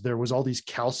experience was there was all these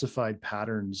calcified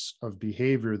patterns of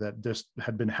behavior that just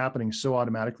had been happening so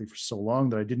automatically for so long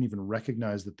that I didn't even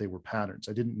recognize that they were patterns.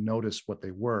 I didn't notice what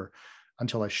they were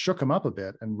until I shook them up a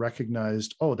bit and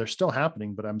recognized, oh, they're still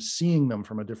happening, but I'm seeing them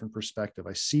from a different perspective.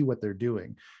 I see what they're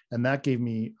doing. And that gave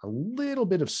me a little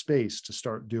bit of space to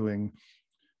start doing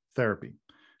therapy,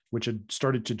 which had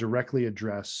started to directly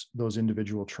address those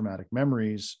individual traumatic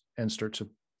memories and start to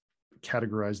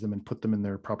categorize them and put them in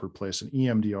their proper place. And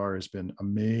EMDR has been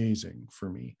amazing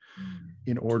for me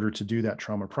in order to do that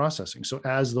trauma processing. So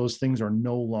as those things are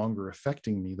no longer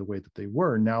affecting me the way that they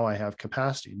were, now I have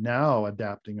capacity. Now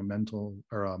adapting a mental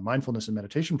or a mindfulness and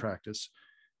meditation practice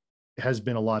has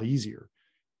been a lot easier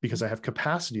because I have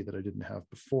capacity that I didn't have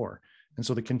before. And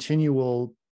so the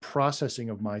continual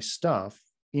processing of my stuff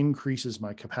increases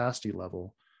my capacity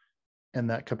level. And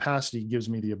that capacity gives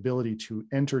me the ability to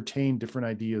entertain different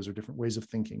ideas or different ways of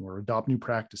thinking, or adopt new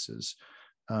practices,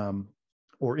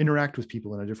 or interact with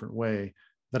people in a different way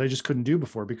that I just couldn't do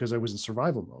before because I was in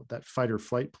survival mode, that fight or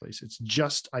flight place.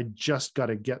 I just got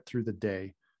to get through the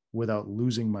day without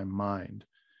losing my mind.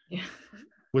 Yeah.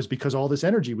 Was because all this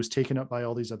energy was taken up by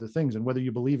all these other things. And whether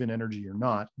you believe in energy or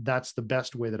not, that's the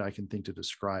best way that I can think to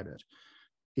describe it,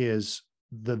 is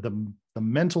the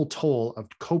mental toll of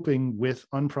coping with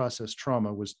unprocessed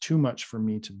trauma was too much for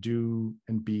me to do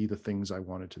and be the things I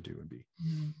wanted to do and be.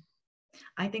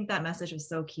 I think that message is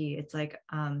so key. It's like,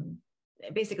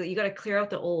 basically you got to clear out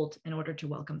the old in order to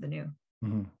welcome the new.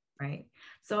 Right.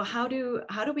 So how do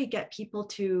we get people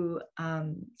to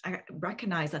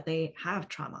recognize that they have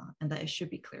trauma and that it should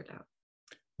be cleared out?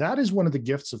 That is one of the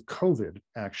gifts of COVID,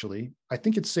 actually. I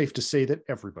think it's safe to say that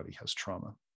everybody has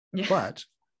trauma, Yeah. but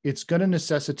it's going to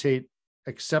necessitate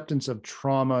acceptance of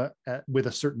trauma with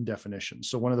a certain definition.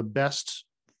 So one of the best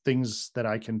things that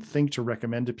I can think to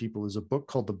recommend to people is a book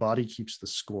called The Body Keeps the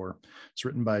Score. It's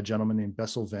written by a gentleman named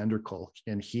Bessel van der Kolk,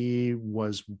 and he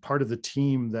was part of the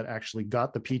team that actually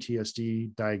got the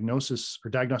PTSD diagnosis or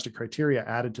diagnostic criteria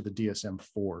added to the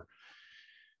DSM-4.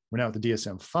 We're now at the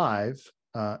DSM-5.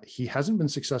 He hasn't been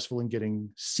successful in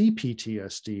getting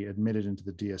CPTSD admitted into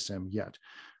the DSM yet.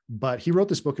 But he wrote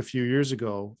this book a few years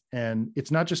ago, and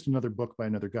it's not just another book by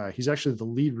another guy. He's actually the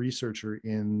lead researcher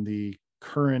in the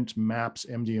current MAPS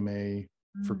MDMA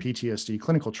for PTSD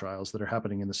clinical trials that are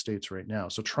happening in the States right now.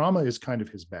 So trauma is kind of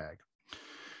his bag.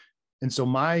 And so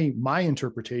my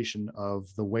interpretation of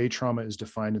the way trauma is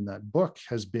defined in that book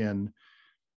has been,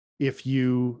 if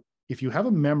you have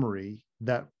a memory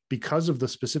that, because of the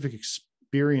specific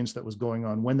experience that was going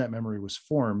on when that memory was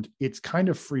formed, it's kind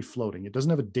of free floating. It doesn't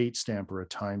have a date stamp or a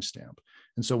time stamp.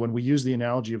 And so when we use the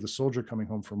analogy of the soldier coming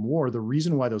home from war, the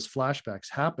reason why those flashbacks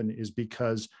happen is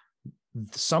because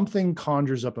something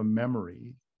conjures up a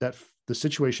memory that the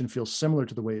situation feels similar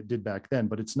to the way it did back then,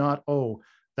 but it's not, oh,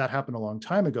 that happened a long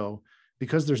time ago.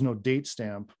 Because there's no date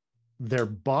stamp, their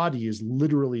body is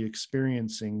literally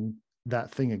experiencing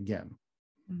that thing again.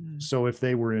 So if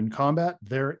they were in combat,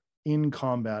 they're in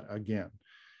combat again.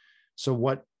 So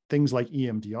what things like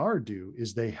EMDR do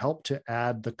is they help to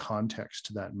add the context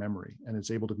to that memory, and it's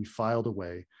able to be filed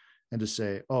away and to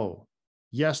say, oh,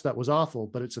 yes, that was awful,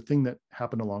 but it's a thing that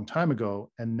happened a long time ago.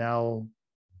 And now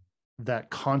that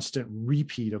constant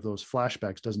repeat of those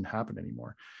flashbacks doesn't happen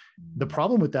anymore. The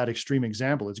problem with that extreme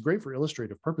example, it's great for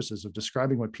illustrative purposes of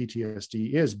describing what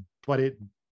PTSD is, but it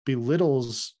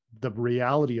belittles the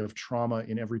reality of trauma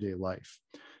in everyday life.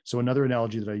 So another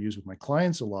analogy that I use with my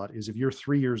clients a lot is, if you're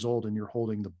 3 years old and you're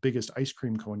holding the biggest ice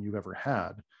cream cone you've ever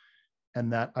had,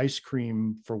 and that ice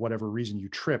cream, for whatever reason, you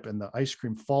trip and the ice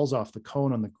cream falls off the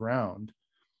cone on the ground,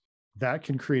 that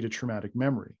can create a traumatic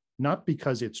memory. Not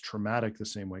because it's traumatic the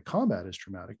same way combat is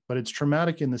traumatic, but it's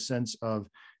traumatic in the sense of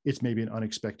it's maybe an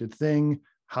unexpected thing.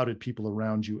 How did people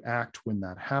around you act when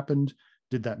that happened?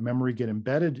 Did that memory get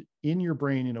embedded in your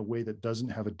brain in a way that doesn't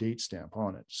have a date stamp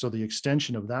on it? So the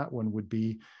extension of that one would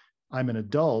be, I'm an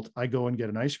adult, I go and get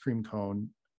an ice cream cone.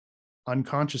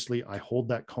 Unconsciously, I hold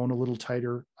that cone a little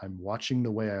tighter. I'm watching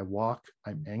the way I walk.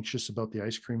 I'm anxious about the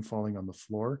ice cream falling on the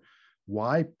floor.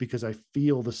 Why? Because I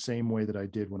feel the same way that I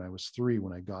did when I was 3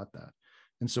 when I got that.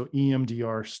 And so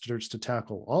EMDR starts to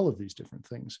tackle all of these different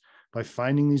things by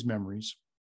finding these memories,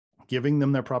 giving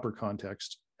them their proper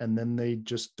context, and then they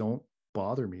just don't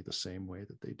bother me the same way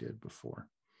that they did before.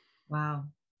 Wow.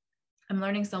 I'm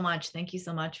learning so much. Thank you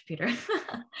so much, Peter.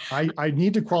 I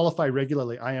need to qualify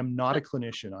regularly. I am not a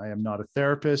clinician. I am not a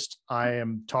therapist. I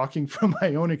am talking from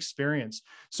my own experience.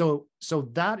 So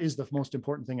that is the most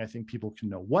important thing I think people can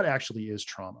know. What actually is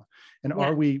trauma? And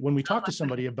are we, when we talk to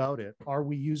somebody about it, are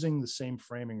we using the same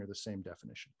framing or the same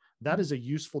definition? That is a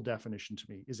useful definition to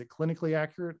me. Is it clinically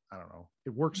accurate? I don't know.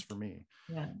 It works for me.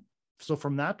 Yeah. So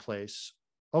from that place,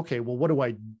 okay, well, what do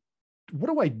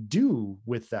I do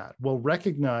with that? Well,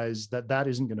 recognize that that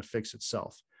isn't going to fix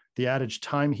itself. The adage,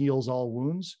 time heals all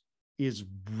wounds, is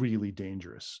really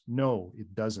dangerous. No,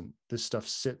 it doesn't. This stuff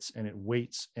sits and it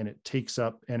waits and it takes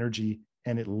up energy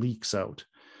and it leaks out.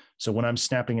 So when I'm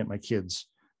snapping at my kids,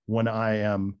 when I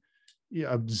am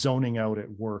zoning out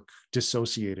at work,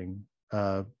 dissociating,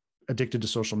 addicted to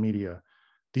social media,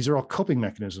 these are all coping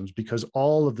mechanisms, because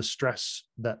all of the stress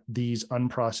that these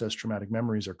unprocessed traumatic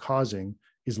memories are causing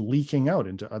is leaking out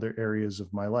into other areas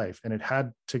of my life. And it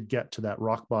had to get to that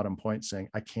rock bottom point saying,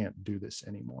 I can't do this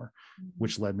anymore,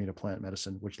 which led me to plant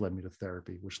medicine, which led me to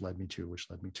therapy, which led me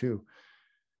to.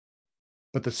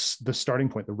 But the starting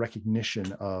point, the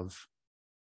recognition of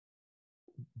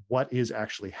what is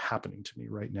actually happening to me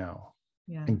right now,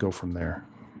 and go from there.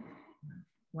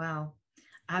 Wow.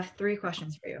 I have 3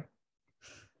 questions for you.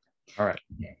 All right.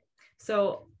 Okay.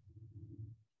 So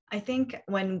I think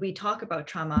when we talk about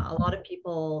trauma, a lot of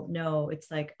people know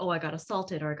it's like, oh, I got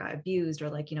assaulted or I got abused or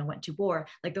went to war,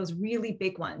 like those really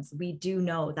big ones. We do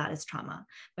know that is trauma.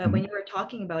 But when you were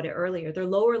talking about it earlier, they're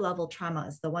lower level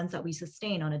traumas, the ones that we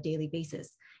sustain on a daily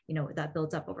basis, that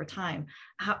builds up over time.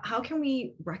 How can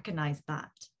we recognize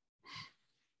that?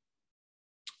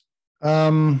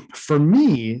 For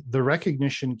me, the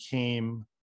recognition came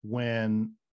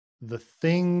when the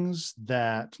things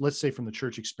that, let's say from the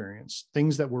church experience,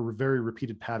 things that were very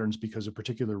repeated patterns because of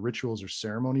particular rituals or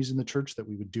ceremonies in the church that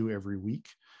we would do every week,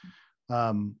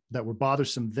 that were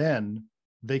bothersome then,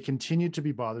 they continued to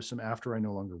be bothersome after I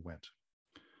no longer went.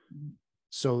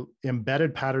 So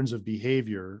embedded patterns of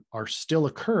behavior are still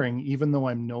occurring, even though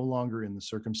I'm no longer in the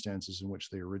circumstances in which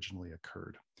they originally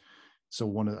occurred.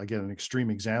 So again, an extreme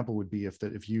example would be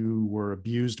if you were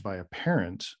abused by a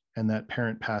parent and that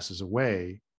parent passes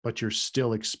away, but you're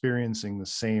still experiencing the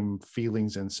same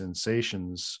feelings and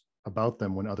sensations about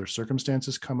them when other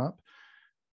circumstances come up,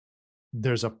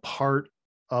 there's a part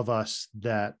of us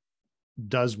that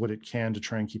does what it can to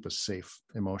try and keep us safe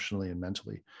emotionally and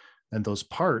mentally. And those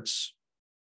parts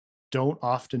don't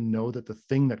often know that the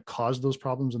thing that caused those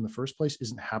problems in the first place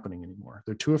isn't happening anymore.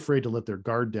 They're too afraid to let their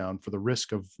guard down for the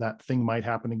risk of that thing might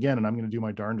happen again, and I'm going to do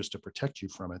my darndest to protect you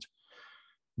from it.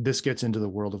 This gets into the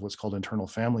world of what's called internal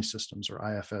family systems, or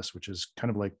IFS, which is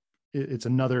kind of like, it's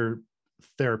another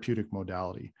therapeutic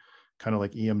modality, kind of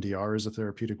like EMDR is a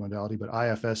therapeutic modality, but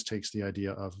IFS takes the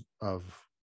idea of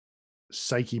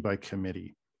psyche by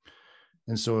committee.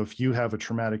 And so if you have a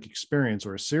traumatic experience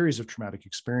or a series of traumatic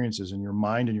experiences and your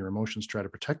mind and your emotions try to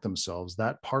protect themselves,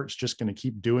 that part's just going to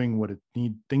keep doing what it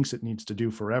thinks it needs to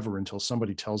do forever until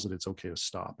somebody tells it it's okay to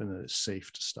stop and that it's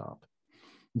safe to stop.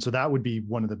 And so that would be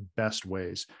one of the best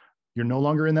ways. You're no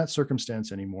longer in that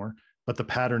circumstance anymore, but the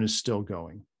pattern is still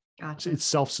going. Gotcha. It's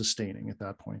self-sustaining at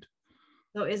that point.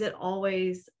 So is it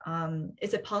always,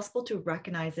 is it possible to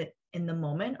recognize it in the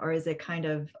moment, or is it kind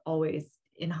of always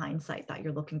in hindsight that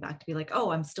you're looking back to be like,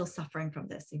 oh, I'm still suffering from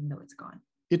this, even though it's gone?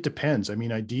 It depends. I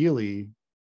mean, ideally,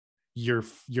 you're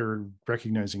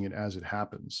recognizing it as it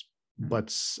happens,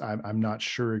 but I'm not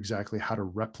sure exactly how to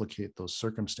replicate those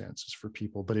circumstances for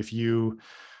people. But if you,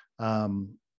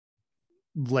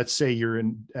 let's say you're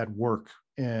at work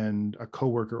and a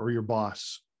coworker or your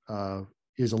boss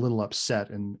is a little upset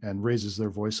and raises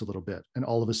their voice a little bit, and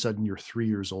all of a sudden you're 3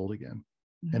 years old again,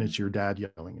 and it's your dad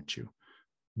yelling at you.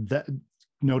 That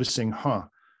noticing,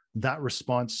 that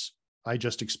response I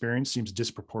just experienced seems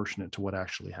disproportionate to what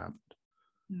actually happened.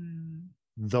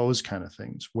 Those kind of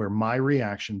things where my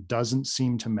reaction doesn't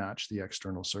seem to match the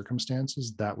external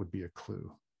circumstances, that would be a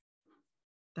clue.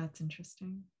 That's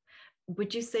interesting.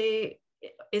 Would you say,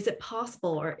 is it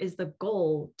possible, or is the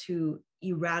goal to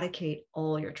eradicate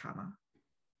all your trauma?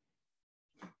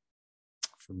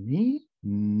 For me,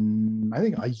 I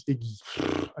think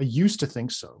I used to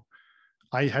think so.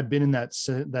 I had been in that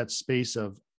space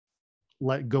of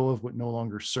let go of what no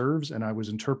longer serves, and I was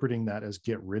interpreting that as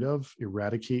get rid of,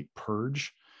 eradicate,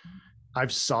 purge.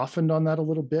 I've softened on that a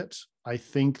little bit. I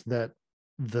think that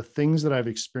the things that I've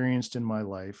experienced in my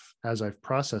life, as I've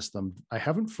processed them, I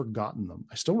haven't forgotten them.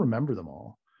 I still remember them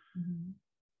all.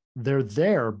 They're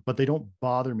there, but they don't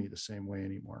bother me the same way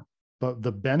anymore. But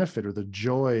the benefit or the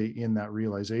joy in that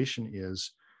realization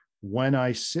is when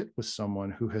I sit with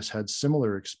someone who has had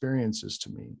similar experiences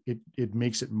to me, it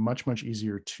makes it much, much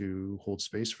easier to hold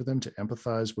space for them, to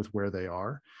empathize with where they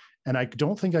are. And I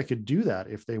don't think I could do that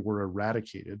if they were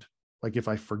eradicated, like if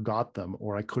I forgot them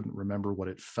or I couldn't remember what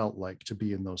it felt like to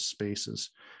be in those spaces.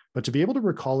 But to be able to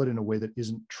recall it in a way that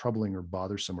isn't troubling or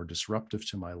bothersome or disruptive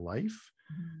to my life,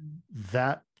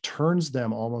 that turns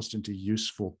them almost into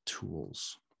useful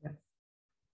tools. Yes.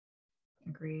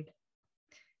 Agreed.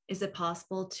 Is it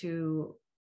possible to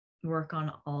work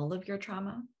on all of your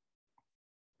trauma?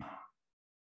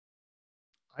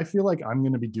 I feel like I'm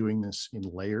going to be doing this in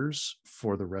layers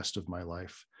for the rest of my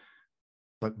life.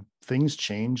 But things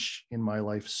change in my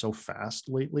life so fast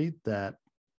lately that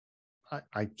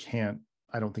I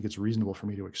don't think it's reasonable for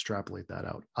me to extrapolate that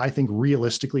out. I think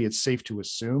realistically, it's safe to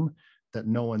assume that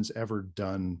no one's ever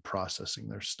done processing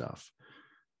their stuff.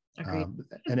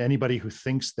 And anybody who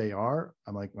thinks they are,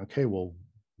 I'm like, okay, well,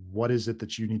 what is it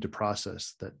that you need to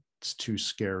process that's too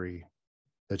scary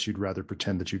that you'd rather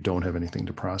pretend that you don't have anything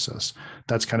to process?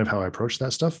 That's kind of how I approach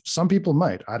that stuff. Some people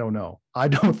might, I don't know. I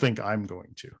don't think I'm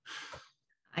going to.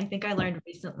 I think I learned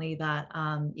recently that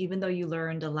even though you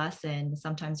learned a lesson,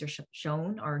 sometimes you're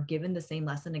shown or given the same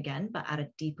lesson again, but at a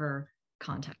deeper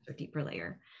context or deeper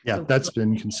layer. Yeah, so that's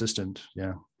been consistent.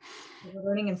 Yeah. We're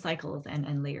learning in cycles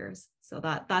and layers. So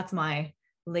that's my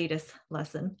latest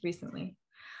lesson recently.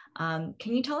 Can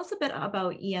you tell us a bit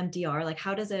about EMDR? Like,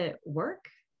 how does it work?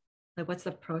 Like, what's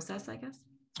the process, I guess?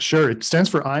 Sure. It stands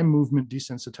for eye movement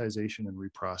desensitization and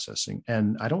reprocessing.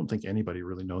 And I don't think anybody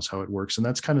really knows how it works. And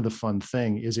that's kind of the fun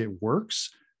thing, is it works,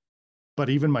 but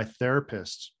even my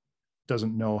therapist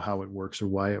doesn't know how it works or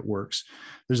why it works.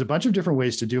 There's a bunch of different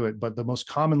ways to do it, but the most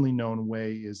commonly known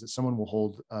way is that someone will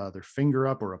hold their finger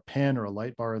up or a pen or a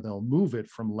light bar, and they'll move it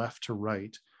from left to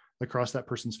right across that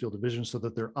person's field of vision so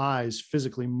that their eyes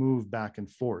physically move back and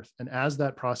forth. And as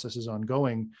that process is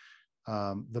ongoing,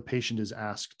 the patient is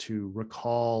asked to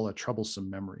recall a troublesome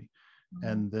memory.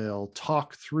 And they'll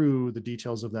talk through the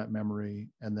details of that memory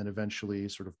and then eventually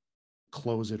sort of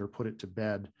close it or put it to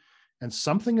bed. And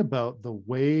something about the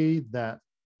way that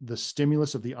the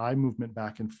stimulus of the eye movement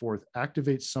back and forth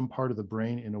activates some part of the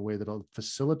brain in a way that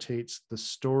facilitates the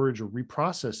storage or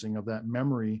reprocessing of that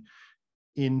memory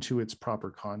into its proper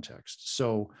context.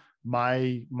 So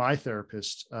my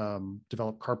therapist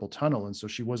developed carpal tunnel, and so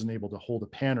she wasn't able to hold a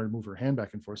pen or move her hand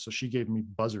back and forth. So she gave me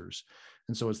buzzers.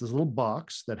 And so it's this little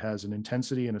box that has an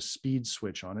intensity and a speed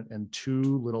switch on it and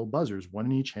two little buzzers, one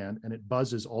in each hand, and it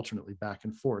buzzes alternately back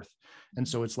and forth. And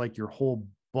so it's like your whole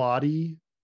body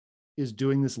is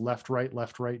doing this left, right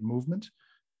movement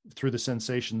through the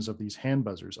sensations of these hand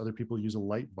buzzers. Other people use a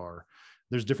light bar.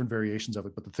 There's different variations of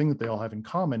it, but the thing that they all have in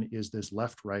common is this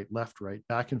left, right,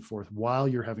 back and forth while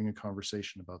you're having a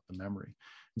conversation about the memory.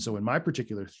 And so in my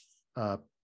particular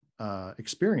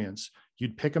experience,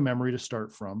 you'd pick a memory to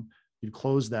start from, you'd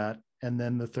close that, and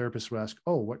then the therapist would ask,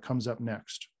 oh, what comes up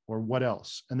next? Or what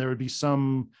else? And there would be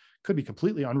could be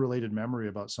completely unrelated memory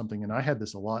about something. And I had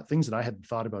this a lot, things that I hadn't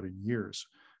thought about in years.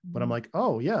 But I'm like,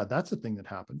 oh yeah, that's the thing that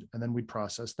happened. And then we'd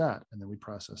process that, and then we'd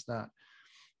process that.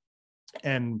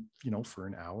 And, for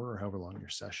an hour or however long your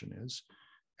session is.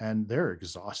 And they're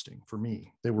exhausting for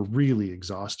me. They were really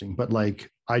exhausting, but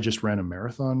like I just ran a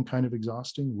marathon kind of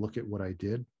exhausting. Look at what I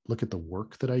did. Look at the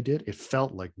work that I did. It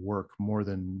felt like work more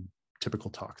than typical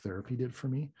talk therapy did for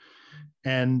me.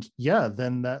 And yeah,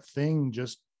 then that thing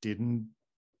just didn't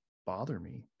bother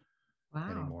me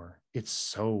anymore. It's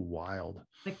so wild.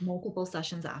 Like multiple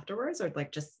sessions afterwards, or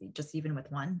like just even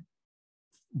with one?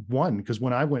 One, because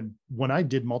when I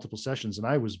did multiple sessions, and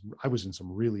I was in some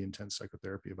really intense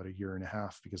psychotherapy about a year and a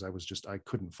half because I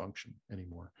couldn't function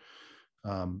anymore.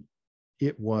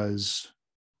 It was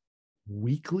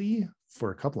weekly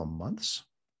for a couple of months,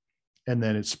 and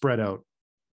then it spread out.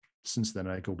 Since then,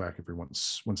 I go back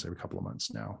once every couple of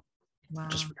months now. Wow.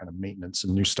 Just for kind of maintenance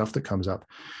and new stuff that comes up.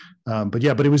 But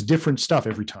it was different stuff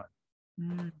every time.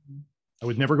 I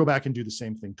would never go back and do the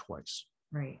same thing twice.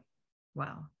 Right.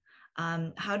 Wow.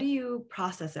 How do you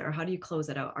process it, or how do you close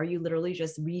it out? Are you literally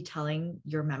just retelling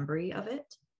your memory of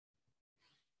it?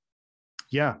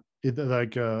 Yeah.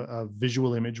 Like a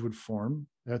visual image would form.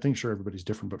 I think sure everybody's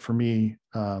different, but for me,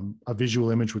 a visual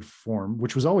image would form,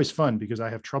 which was always fun because I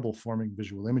have trouble forming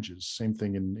visual images. Same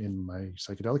thing in my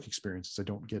psychedelic experiences. I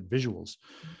don't get visuals.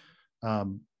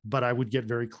 But I would get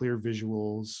very clear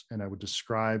visuals, and I would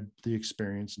describe the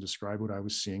experience and describe what I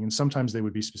was seeing. And sometimes they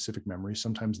would be specific memories.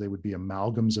 Sometimes they would be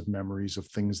amalgams of memories of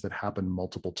things that happened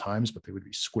multiple times, but they would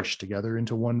be squished together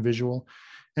into one visual,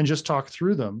 and just talk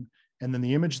through them. And then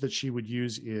the image that she would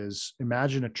use is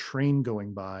imagine a train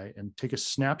going by and take a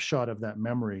snapshot of that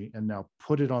memory and now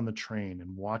put it on the train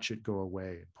and watch it go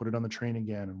away. Put it on the train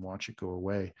again and watch it go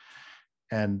away.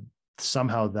 And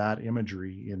somehow that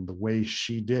imagery in the way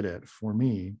she did it for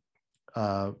me,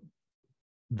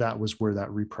 that was where that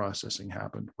reprocessing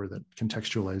happened, where that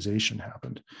contextualization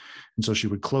happened. And so she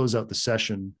would close out the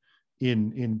session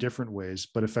in different ways,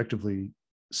 but effectively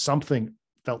something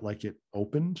felt like it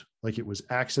opened, like it was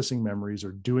accessing memories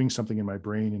or doing something in my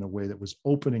brain in a way that was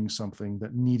opening something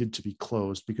that needed to be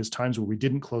closed. Because times where we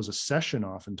didn't close a session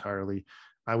off entirely,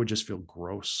 I would just feel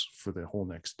gross for the whole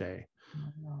next day.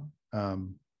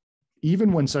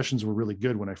 Even when sessions were really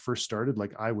good, when I first started,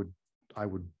 like I would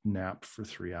nap for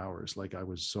 3 hours. Like I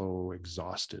was so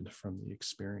exhausted from the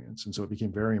experience. And so it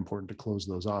became very important to close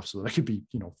those off so that I could be,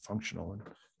 functional and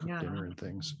cook dinner and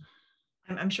things.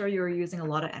 I'm sure you were using a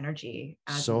lot of energy.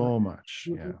 So much.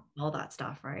 Yeah. All that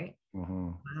stuff, right?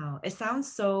 Mm-hmm. Wow. It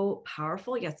sounds so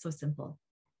powerful, yet so simple.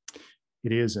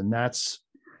 It is. And that's.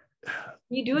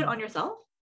 You do it on yourself?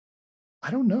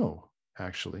 I don't know,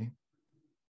 actually.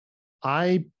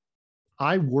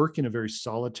 I work in a very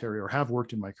solitary, or have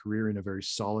worked in my career in a very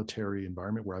solitary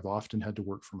environment where I've often had to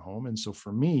work from home. And so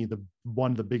for me,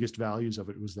 one of the biggest values of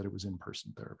it was that it was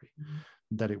in-person therapy,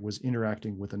 that it was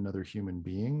interacting with another human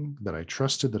being that I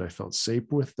trusted, that I felt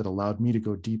safe with, that allowed me to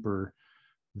go deeper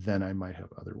than I might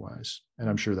have otherwise. And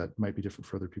I'm sure that might be different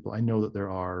for other people. I know that there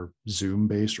are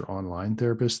Zoom-based or online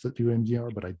therapists that do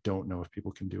EMDR, but I don't know if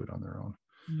people can do it on their own.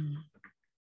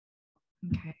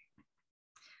 Okay.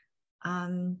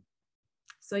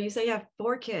 So you say you have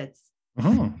 4 kids.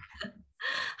 Mm-hmm.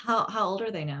 How old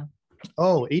are they now?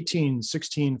 18,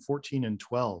 16, 14, and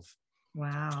 12.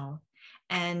 Wow.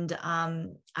 And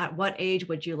at what age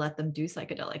would you let them do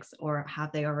psychedelics, or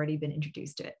have they already been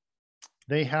introduced to it?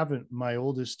 They haven't. My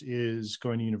oldest is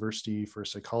going to university for a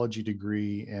psychology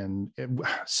degree. And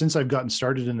since I've gotten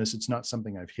started in this, it's not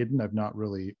something I've hidden. I've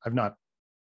not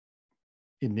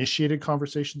initiated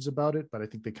conversations about it, but I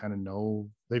think they kind of know,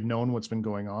 they've known what's been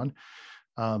going on.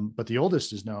 But the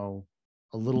oldest is now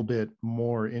a little bit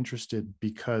more interested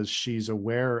because she's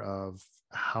aware of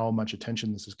how much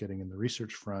attention this is getting in the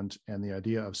research front, and the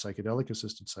idea of psychedelic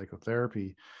assisted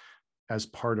psychotherapy as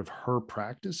part of her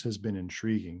practice has been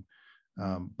intriguing.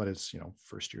 But it's,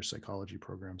 first year psychology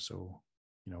program. So,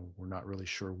 we're not really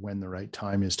sure when the right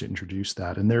time is to introduce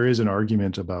that. And there is an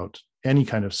argument about any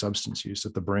kind of substance use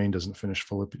that the brain doesn't finish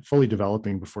fully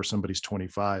developing before somebody's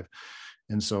 25.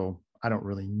 And so I don't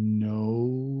really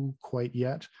know quite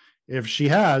yet. If she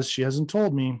hasn't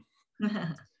told me.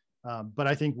 But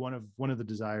I think one of the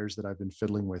desires that I've been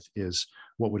fiddling with is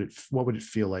what would it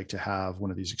feel like to have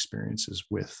one of these experiences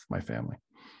with my family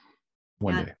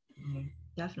one day.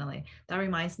 Definitely. That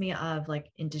reminds me of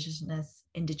like indigenous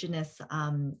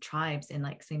tribes in,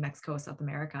 like, say, Mexico, South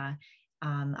America.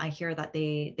 I hear that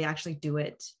they actually do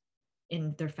it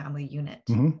in their family unit.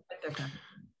 Mm-hmm. Their family.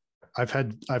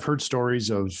 I've heard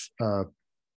stories of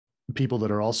people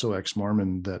that are also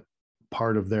ex-Mormon that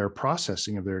part of their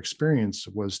processing of their experience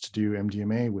was to do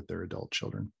MDMA with their adult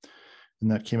children. And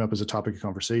that came up as a topic of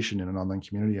conversation in an online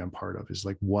community I'm part of, is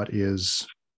like,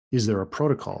 is there a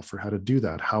protocol for how to do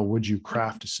that? How would you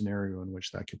craft a scenario in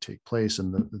which that could take place?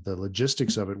 And the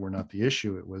logistics of it were not the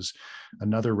issue. It was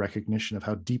another recognition of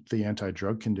how deep the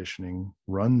anti-drug conditioning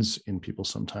runs in people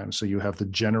sometimes. So you have the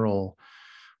general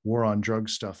war on drug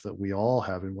stuff that we all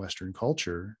have in Western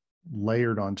culture,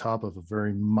 layered on top of a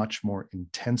very much more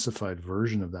intensified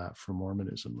version of that for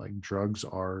Mormonism. Like, drugs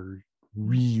are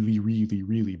really, really,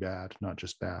 really bad, not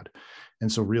just bad.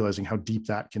 And so realizing how deep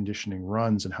that conditioning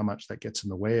runs and how much that gets in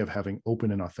the way of having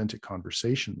open and authentic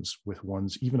conversations with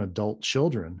one's even adult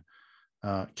children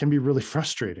can be really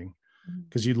frustrating,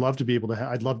 because I'd love to be able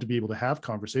to have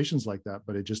conversations like that,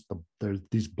 but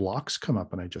these blocks come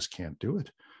up and I just can't do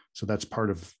it. So that's part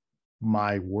of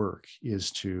my work,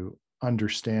 is to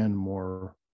understand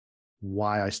more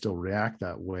why I still react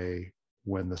that way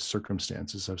when the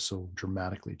circumstances have so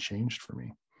dramatically changed for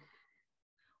me.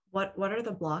 What are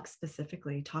the blocks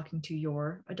specifically? Talking to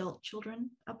your adult children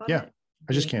about it?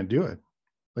 I just can't do it.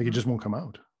 Like, it just won't come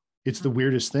out. It's the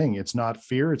weirdest thing. It's not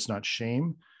fear. It's not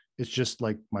shame. It's just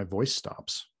like my voice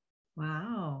stops.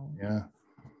 Wow. Yeah.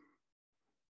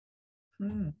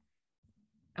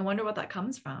 I wonder what that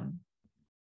comes from.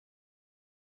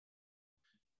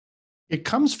 It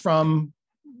comes from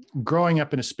growing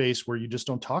up in a space where you just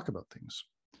don't talk about things.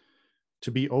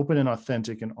 To be open and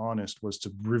authentic and honest was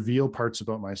to reveal parts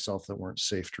about myself that weren't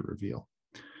safe to reveal.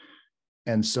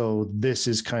 And so this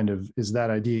is that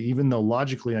idea, even though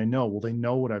logically I know, well, they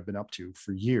know what I've been up to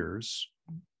for years.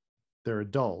 They're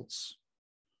adults.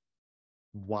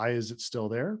 Why is it still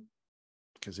there?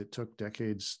 Because it took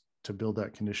decades to build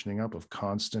that conditioning up of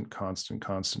constant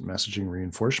messaging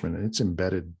reinforcement. And it's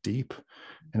embedded deep.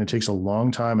 And it takes a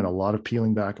long time and a lot of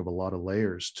peeling back of a lot of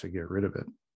layers to get rid of it.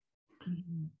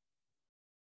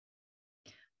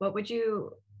 What would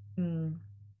you,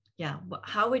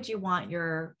 how would you want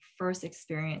your first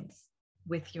experience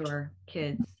with your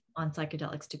kids on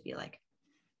psychedelics to be like?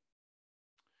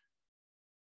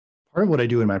 Part of what I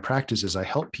do in my practice is I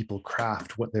help people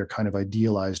craft what their kind of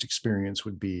idealized experience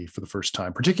would be for the first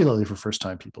time, particularly for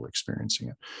first-time people experiencing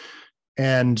it.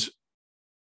 And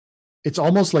it's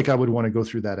almost like I would want to go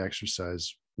through that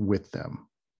exercise with them.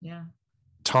 Yeah.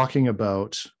 Talking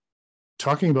about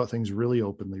things really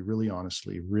openly, really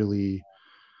honestly, really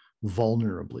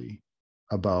vulnerably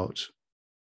about,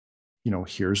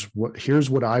 here's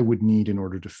what I would need in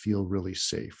order to feel really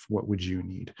safe. What would you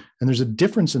need? And there's a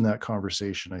difference in that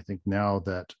conversation, I think, now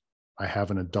that I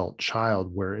have an adult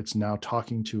child, where it's now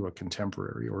talking to a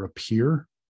contemporary or a peer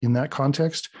in that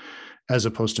context, as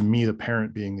opposed to me, the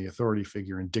parent, being the authority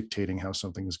figure and dictating how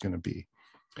something is going to be.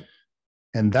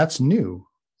 And that's new.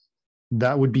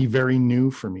 That would be very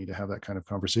new for me to have that kind of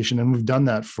conversation. And we've done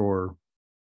that for,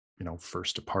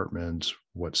 first apartment,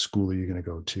 what school are you going to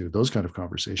go to, those kind of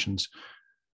conversations,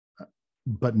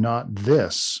 but not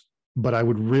this. But I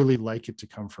would really like it to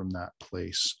come from that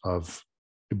place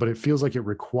but it feels like it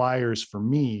requires for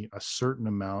me a certain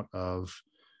amount of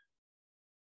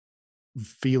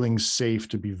feeling safe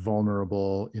to be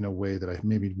vulnerable in a way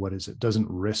that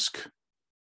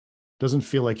doesn't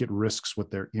feel like it risks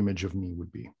what their image of me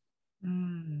would be.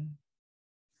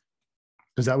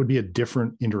 Because that would be a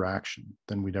different interaction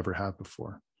than we'd ever have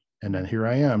before. And then here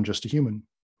I am, just a human.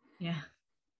 Yeah.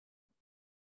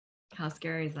 How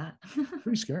scary is that?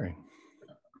 Pretty scary.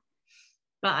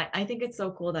 But I think it's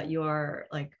so cool that you are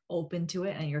like open to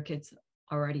it and your kids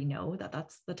already know that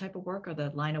that's the type of work or the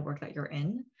line of work that you're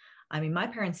in. I mean, my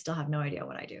parents still have no idea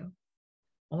what I do,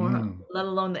 or Mm. let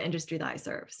alone the industry that I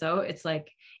serve. So it's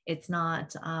like, it's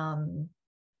not, and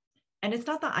it's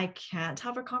not that I can't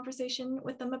have a conversation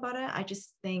with them about it. I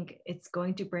just think it's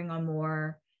going to bring on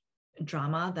more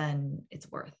drama than it's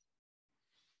worth.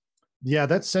 Yeah,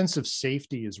 that sense of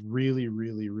safety is really,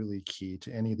 really, really key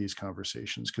to any of these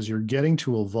conversations, because you're getting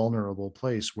to a vulnerable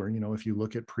place where, if you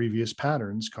look at previous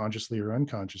patterns, consciously or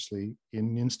unconsciously,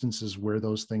 in instances where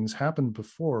those things happened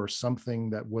before, something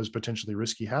that was potentially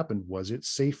risky happened, was it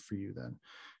safe for you then?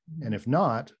 Mm-hmm. And if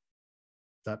not,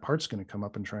 that part's going to come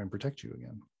up and try and protect you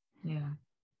again. Yeah.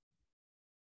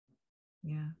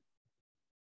 Yeah.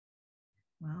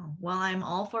 Wow. Well, I'm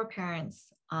all for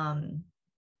parents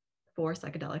for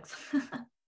psychedelics.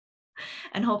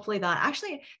 And hopefully that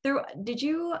actually there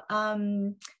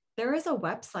is a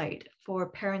website for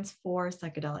parents for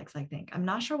psychedelics, I think. I'm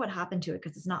not sure what happened to it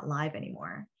because it's not live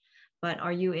anymore. But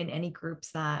are you in any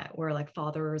groups that where like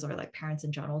fathers or like parents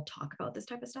in general talk about this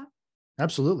type of stuff?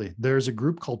 Absolutely. There's a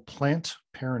group called Plant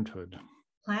Parenthood.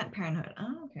 Planned Parenthood.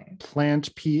 Oh, okay.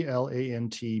 Plant, PLANTPH.com.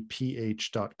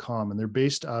 And they're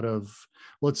based out of,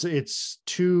 let's say it's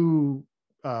two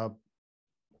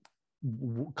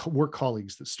work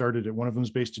colleagues that started it. One of them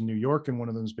is based in New York and one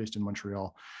of them is based in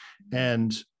Montreal.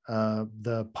 And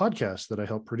the podcast that I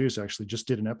helped produce actually just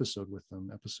did an episode with them,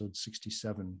 episode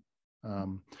 67,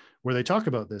 where they talk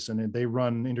about this, and they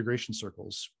run integration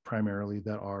circles primarily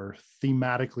that are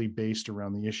thematically based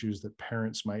around the issues that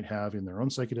parents might have in their own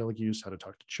psychedelic use, how to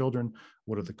talk to children,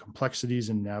 what are the complexities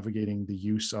in navigating the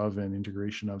use of and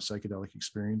integration of psychedelic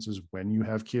experiences when you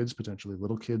have kids, potentially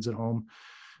little kids at home,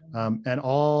 and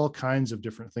all kinds of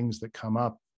different things that come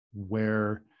up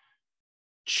where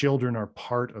children are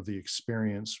part of the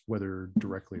experience, whether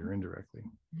directly or indirectly.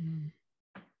 Mm-hmm.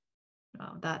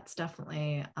 Oh, that's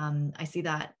definitely, I see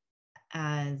that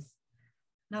as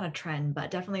not a trend, but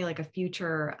definitely like a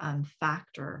future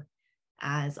factor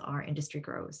as our industry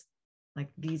grows. Like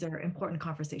these are important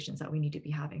conversations that we need to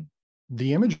be having.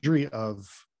 The imagery of,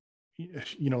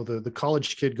 the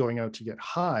college kid going out to get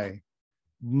high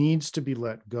needs to be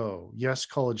let go. Yes,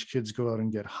 college kids go out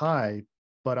and get high,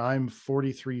 but I'm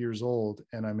 43 years old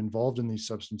and I'm involved in these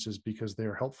substances because they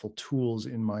are helpful tools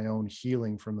in my own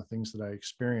healing from the things that I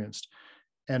experienced.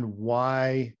 And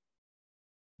why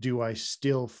do I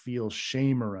still feel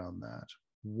shame around that?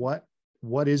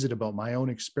 What is it about my own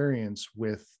experience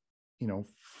with,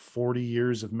 40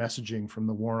 years of messaging from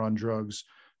the war on drugs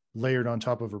layered on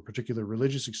top of a particular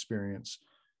religious experience?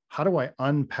 How do I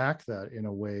unpack that in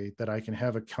a way that I can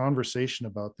have a conversation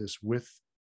about this with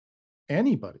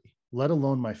anybody, let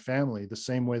alone my family, the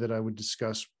same way that I would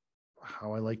discuss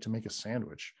how I like to make a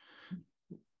sandwich?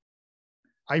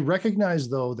 I recognize,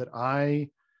 though, that I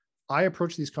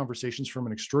approach these conversations from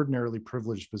an extraordinarily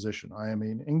privileged position. I am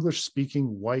an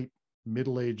English-speaking, white,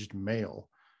 middle-aged male.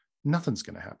 Nothing's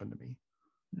going to happen to me.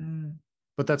 Mm.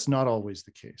 But that's not always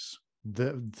the case.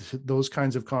 Those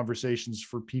kinds of conversations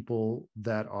for people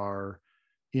that are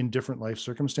in different life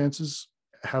circumstances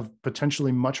have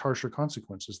potentially much harsher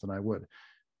consequences than I would.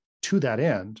 To that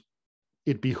end,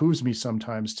 it behooves me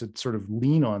sometimes to sort of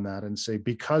lean on that and say,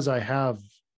 because I have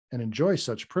and enjoy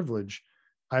such privilege,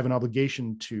 I have an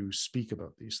obligation to speak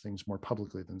about these things more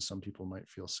publicly than some people might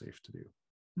feel safe to do,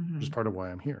 which is part of why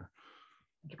I'm here.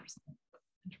 100%.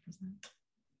 100%.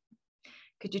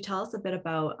 Could you tell us a bit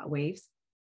about Waves?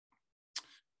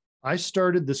 I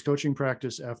started this coaching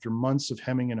practice after months of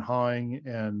hemming and hawing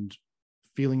and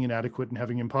feeling inadequate and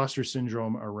having imposter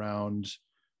syndrome around,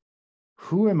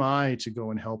 who am I to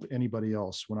go and help anybody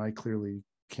else when I clearly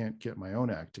can't get my own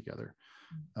act together?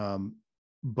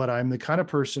 But I'm the kind of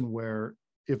person where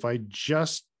if I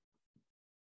just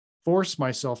force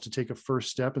myself to take a first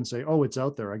step and say, oh, it's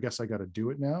out there, I guess I got to do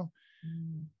it now,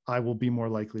 I will be more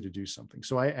likely to do something.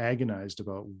 So I agonized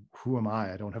about, who am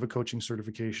I? I don't have a coaching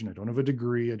certification. I don't have a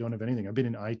degree. I don't have anything. I've been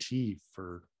in IT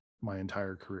for my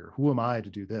entire career. Who am I to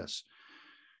do this?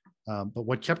 But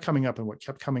what kept coming up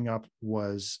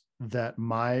was that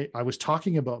I was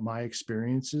talking about my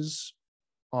experiences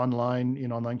in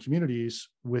online communities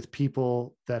with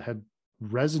people that had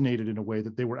resonated in a way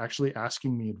that they were actually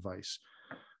asking me advice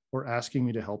or asking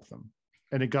me to help them.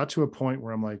 And it got to a point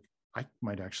where I'm like, I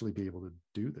might actually be able to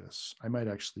do this. I might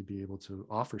actually be able to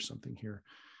offer something here.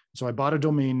 So I bought a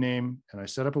domain name and I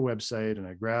set up a website and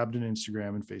I grabbed an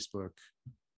Instagram and Facebook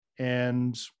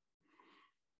and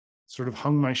sort of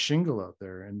hung my shingle out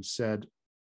there and said,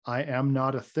 I am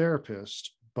not a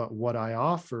therapist, but what I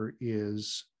offer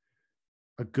is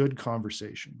a good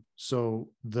conversation. So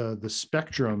the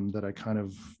spectrum that I kind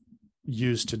of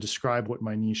use to describe what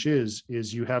my niche is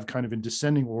you have kind of in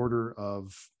descending order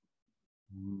of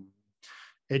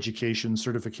education,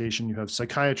 certification. You have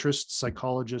psychiatrists,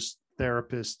 psychologists,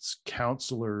 therapists,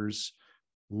 counselors,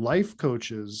 life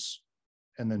coaches,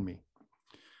 and then me.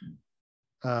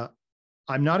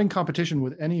 I'm not in competition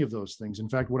with any of those things. In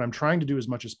fact, what I'm trying to do as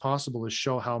much as possible is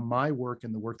show how my work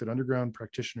and the work that underground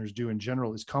practitioners do in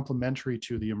general is complementary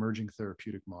to the emerging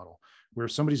therapeutic model, where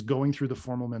if somebody's going through the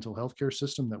formal mental health care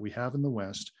system that we have in the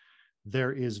West,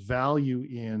 there is value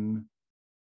in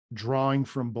drawing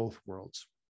from both worlds.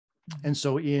 And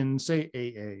so in, say,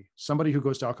 AA, somebody who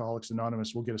goes to Alcoholics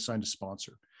Anonymous will get assigned a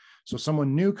sponsor. So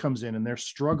someone new comes in and they're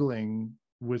struggling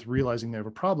with realizing they have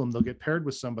a problem, they'll get paired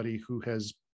with somebody who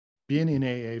has been in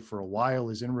AA for a while,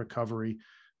 is in recovery,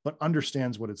 but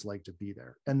understands what it's like to be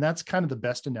there. And that's kind of the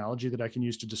best analogy that I can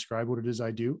use to describe what it is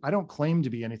I do. I don't claim to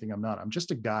be anything I'm not. I'm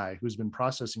just a guy who's been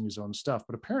processing his own stuff.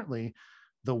 But apparently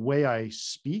the way I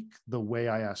speak, the way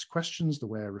I ask questions, the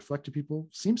way I reflect to people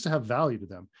seems to have value to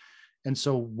them. And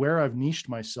so where I've niched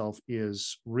myself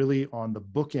is really on the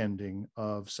bookending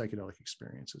of psychedelic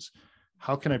experiences.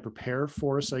 How can I prepare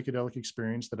for a psychedelic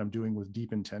experience that I'm doing with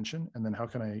deep intention? And then how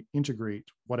can I integrate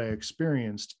what I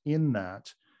experienced in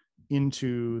that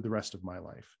into the rest of my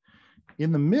life?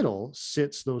 In the middle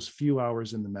sits those few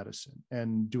hours in the medicine.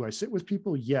 And do I sit with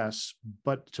people? Yes.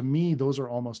 But to me, those are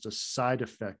almost a side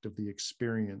effect of the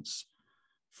experience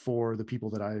for the people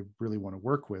that I really want to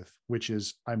work with, which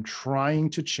is I'm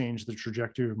trying to change the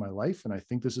trajectory of my life. And I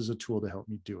think this is a tool to help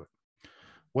me do it.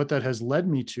 What that has led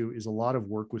me to is a lot of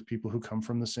work with people who come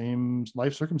from the same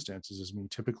life circumstances as me,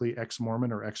 typically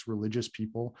ex-Mormon or ex-religious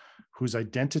people whose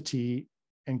identity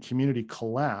and community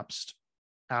collapsed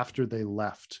after they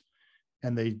left,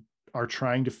 and they are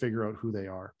trying to figure out who they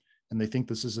are. And they think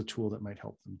this is a tool that might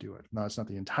help them do it. Now, it's not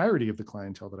the entirety of the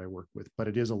clientele that I work with, but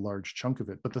it is a large chunk of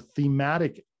it. But the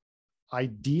thematic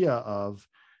idea of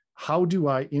how do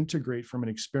I integrate from an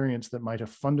experience that might have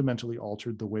fundamentally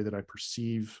altered the way that I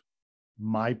perceive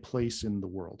my place in the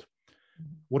world?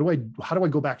 How do I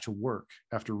go back to work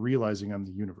after realizing I'm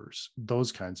the universe?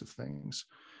 Those kinds of things.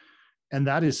 And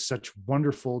that is such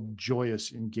wonderful,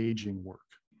 joyous, engaging work.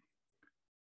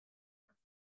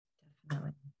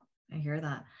 Definitely. I hear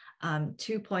that.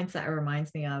 2 points that it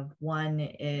reminds me of. One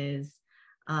is,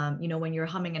 when you're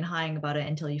humming and hawing about it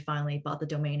until you finally bought the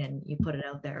domain and you put it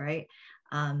out there, right?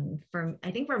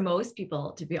 I think for most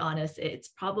people, to be honest, it's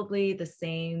probably the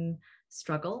same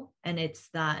struggle. And it's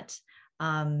that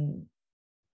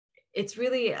it's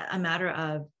really a matter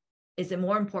of, is it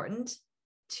more important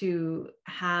to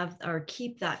have or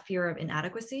keep that fear of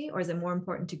inadequacy, or is it more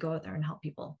important to go out there and help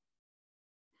people?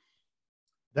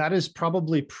 That is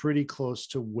probably pretty close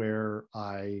to where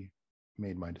I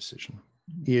made my decision.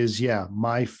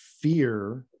 My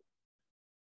fear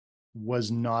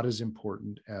was not as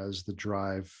important as the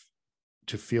drive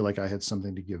to feel like I had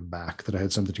something to give back, that I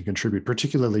had something to contribute,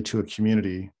 particularly to a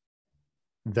community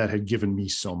that had given me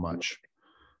so much.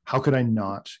 How could I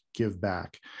not give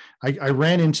back? I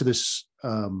ran into this,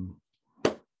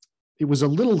 it was a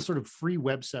little sort of free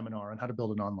web seminar on how to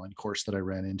build an online course that I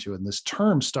ran into. And this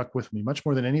term stuck with me much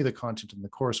more than any of the content in the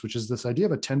course, which is this idea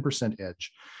of a 10%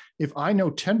 edge. If I know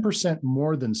 10%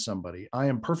 more than somebody, I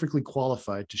am perfectly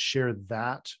qualified to share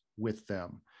that with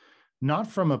them. Not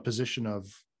from a position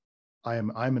of,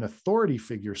 I'm an authority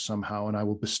figure somehow, and I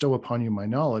will bestow upon you my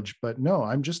knowledge, but no,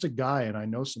 I'm just a guy and I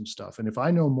know some stuff. And if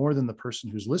I know more than the person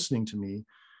who's listening to me,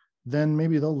 then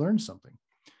maybe they'll learn something.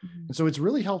 Mm-hmm. And so it's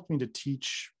really helped me to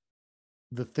teach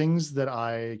the things that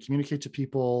I communicate to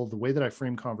people, the way that I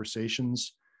frame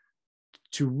conversations,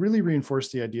 to really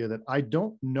reinforce the idea that I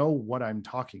don't know what I'm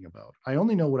talking about. I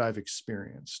only know what I've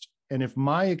experienced. And if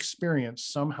my experience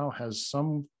somehow has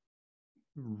some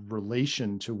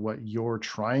relation to what you're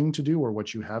trying to do or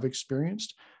what you have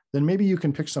experienced, then maybe you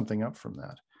can pick something up from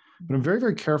that. But I'm very,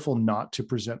 very careful not to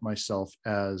present myself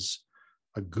as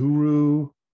a guru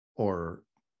or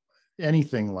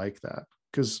anything like that,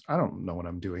 because I don't know what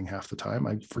I'm doing half the time.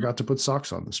 I forgot to put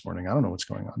socks on this morning. I don't know what's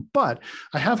going on. But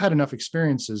I have had enough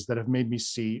experiences that have made me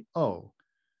see, oh,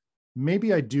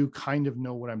 maybe I do kind of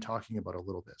know what I'm talking about a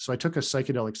little bit. So I took a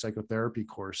psychedelic psychotherapy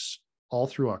course all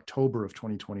through October of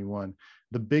 2021.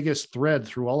 The biggest thread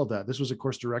through all of that, this was a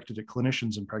course directed at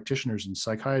clinicians and practitioners and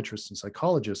psychiatrists and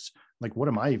psychologists. Like, what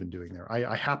am I even doing there?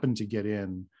 I happened to get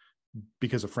in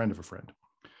because a friend of a friend.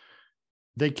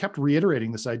 they kept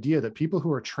reiterating this idea that people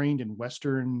who are trained in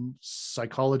Western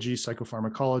psychology,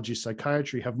 psychopharmacology,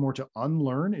 psychiatry have more to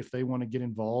unlearn if they want to get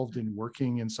involved in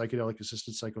working in psychedelic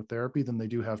assisted psychotherapy than they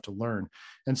do have to learn.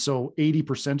 And so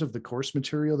 80% of the course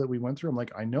material that we went through, I'm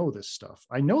like, I know this stuff.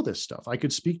 I know this stuff. I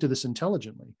could speak to this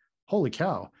intelligently. Holy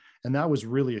cow. And that was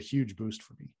really a huge boost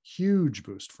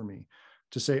for me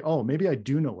to say, oh, maybe I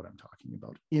do know what I'm talking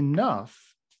about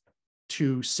enough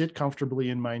to sit comfortably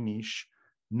in my niche,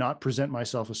 not present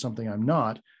myself as something I'm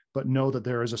not, but know that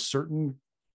there is a certain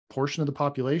portion of the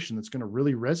population that's going to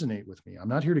really resonate with me. I'm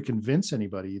not here to convince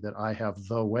anybody that I have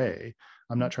the way.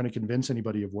 I'm not trying to convince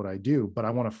anybody of what I do, but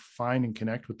I want to find and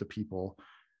connect with the people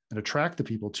and attract the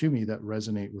people to me that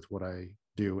resonate with what I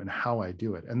do and how I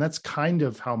do it. And that's kind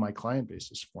of how my client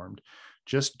base is formed.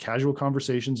 Just casual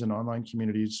conversations in online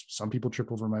communities. Some people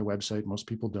trip over my website, most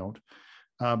people don't.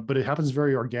 But it happens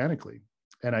very organically.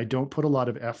 And I don't put a lot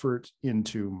of effort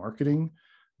into marketing,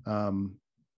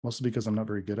 mostly because I'm not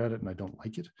very good at it and I don't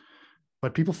like it.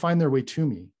 But people find their way to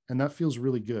me, and that feels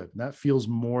really good. And that feels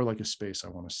more like a space I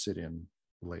want to sit in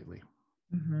lately.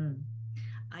 Mm-hmm.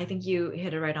 I think you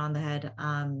hit it right on the head.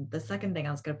 The second thing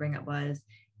I was going to bring up was,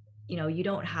 you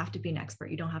don't have to be an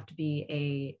expert. You don't have to be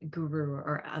a guru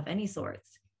or of any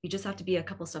sorts. You just have to be a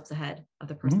couple steps ahead of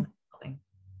the person that's helping.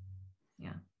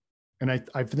 Yeah. And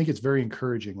I think it's very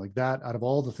encouraging. Like that, out of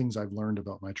all the things I've learned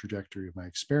about my trajectory of my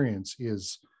experience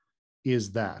is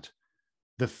that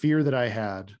the fear that I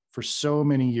had for so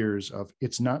many years of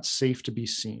it's not safe to be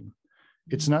seen,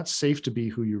 it's not safe to be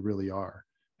who you really are,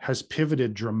 has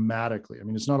pivoted dramatically. I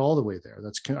mean, it's not all the way there.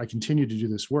 I continue to do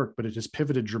this work, but it has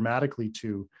pivoted dramatically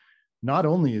to not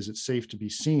only is it safe to be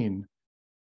seen,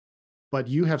 but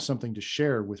you have something to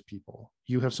share with people.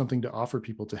 You have something to offer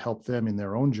people to help them in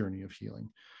their own journey of healing.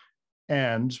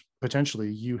 And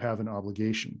potentially you have an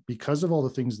obligation because of all the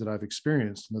things that I've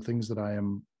experienced and the things that I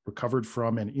am recovered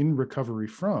from and in recovery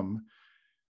from,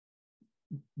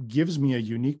 gives me a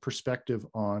unique perspective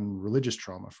on religious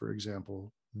trauma, for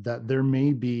example, that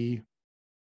may be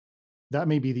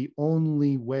the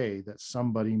only way that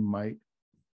somebody might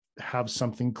have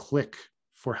something click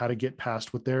for how to get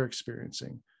past what they're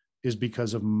experiencing is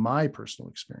because of my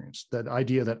personal experience. That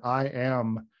idea that I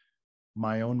am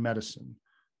my own medicine.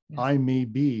 Yes. I may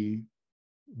be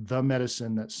the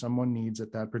medicine that someone needs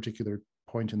at that particular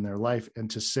point in their life.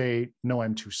 And to say, no,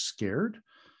 I'm too scared,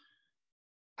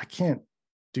 I can't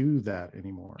do that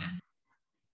anymore.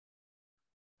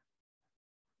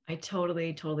 I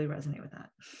totally resonate with that.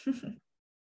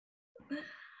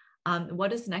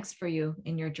 What is next for you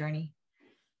in your journey?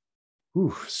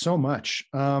 Ooh, so much.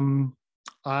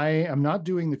 I am not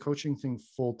doing the coaching thing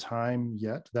full time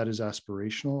yet. That is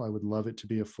aspirational. I would love it to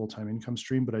be a full-time income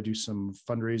stream, but I do some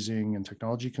fundraising and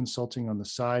technology consulting on the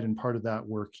side. And part of that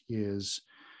work is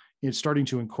it's starting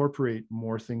to incorporate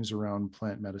more things around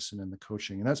plant medicine and the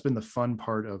coaching. And that's been the fun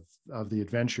part of the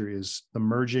adventure, is the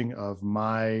merging of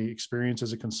my experience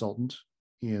as a consultant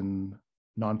in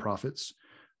nonprofits,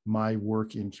 my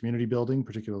work in community building,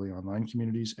 particularly online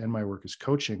communities, and my work as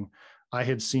coaching. I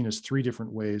had seen as 3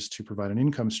 different ways to provide an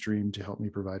income stream to help me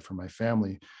provide for my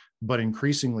family. But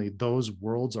increasingly, those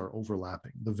worlds are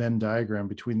overlapping. The Venn diagram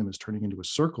between them is turning into a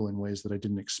circle in ways that I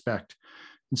didn't expect.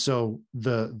 And so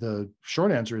the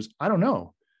short answer is, I don't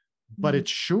know, but it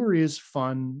sure is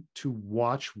fun to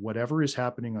watch whatever is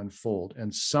happening unfold.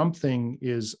 And something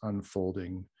is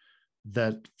unfolding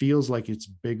that feels like it's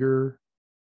bigger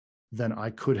than I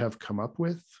could have come up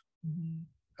with.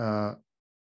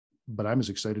 But I'm as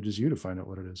excited as you to find out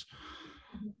what it is.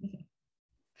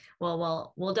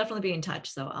 Well, we'll definitely be in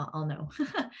touch, so I'll know.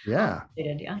 Yeah.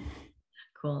 Yeah.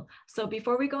 Cool. So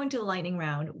before we go into the lightning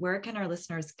round, where can our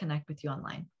listeners connect with you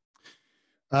online?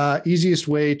 Easiest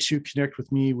way to connect with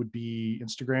me would be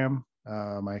Instagram.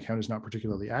 My account is not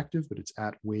particularly active, but it's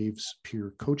at Waves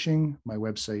Peer Coaching. My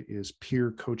website is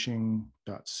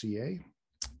peercoaching.ca.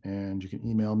 And you can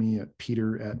email me at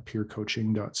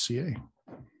peter@peercoaching.ca.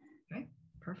 Okay,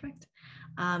 perfect.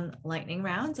 Lightning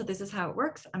round. So this is how it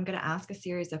works. I'm going to ask a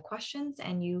series of questions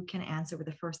and you can answer with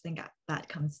the first thing that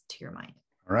comes to your mind.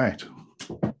 All right.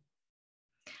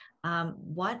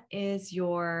 What is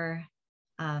your,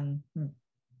 I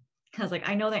was like,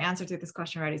 I know the answer to this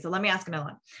question already, so let me ask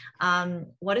another one.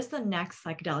 What is the next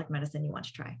psychedelic medicine you want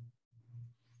to try?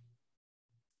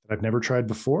 That I've never tried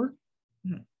before?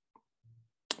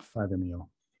 5-MeO.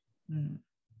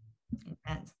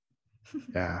 Intense.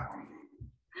 Yeah.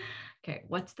 Okay.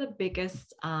 What's the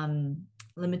biggest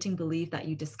limiting belief that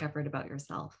you discovered about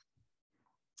yourself?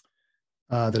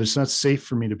 That it's not safe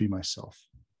for me to be myself.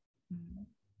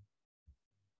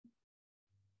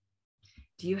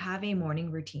 Do you have a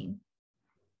morning routine?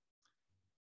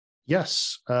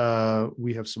 Yes,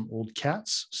 we have some old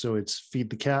cats. So it's feed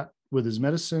the cat with his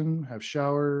medicine, have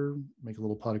shower, make a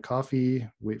little pot of coffee,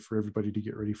 wait for everybody to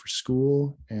get ready for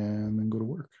school, and then go to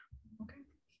work. Okay.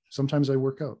 Sometimes I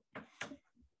work out.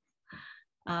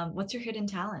 What's your hidden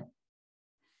talent?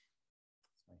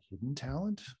 My hidden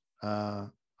talent?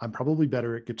 I'm probably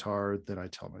better at guitar than I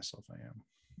tell myself I am.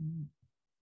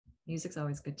 Music's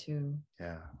always good too.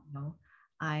 Yeah. You know?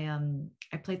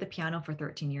 I played the piano for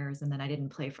 13 years and then I didn't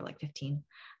play for like 15.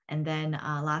 And then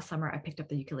last summer I picked up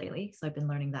the ukulele. So I've been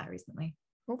learning that recently.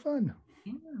 Oh, fun.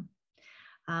 Yeah.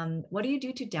 What do you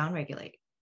do to downregulate?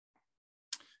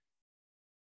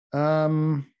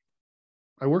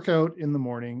 I work out in the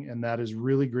morning, and that is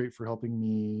really great for helping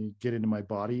me get into my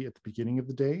body at the beginning of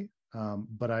the day.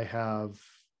 But I have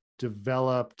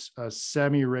developed a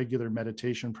semi-regular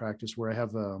meditation practice where I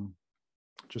have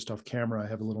just off camera, I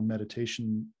have a little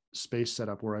meditation space set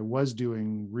up where I was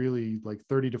doing really like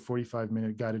 30 to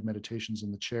 45-minute guided meditations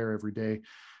in the chair every day.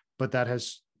 But that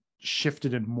has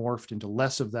shifted and morphed into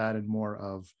less of that and more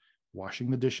of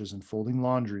washing the dishes and folding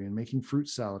laundry and making fruit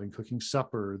salad and cooking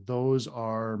supper. Those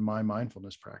are my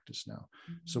mindfulness practice now.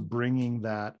 Mm-hmm. So bringing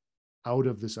that out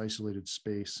of this isolated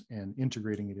space and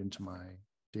integrating it into my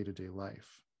day-to-day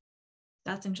life.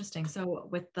 That's interesting. So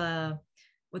with the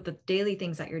daily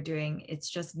things that you're doing, it's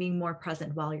just being more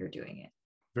present while you're doing it.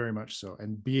 Very much so.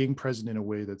 And being present in a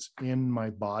way that's in my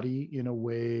body, in a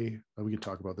way, we could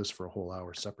talk about this for a whole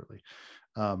hour separately.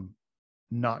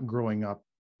 Not growing up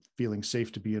feeling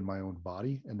safe to be in my own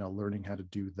body, and now learning how to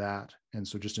do that. And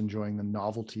so just enjoying the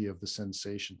novelty of the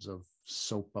sensations of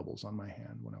soap bubbles on my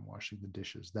hand when I'm washing the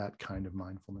dishes, that kind of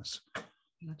mindfulness.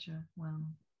 Gotcha. Wow.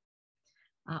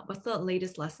 What's the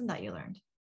latest lesson that you learned?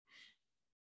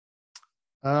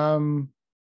 The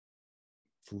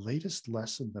latest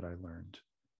lesson that I learned,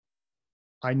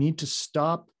 I need to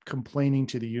stop complaining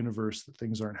to the universe that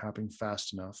things aren't happening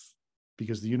fast enough,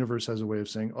 because the universe has a way of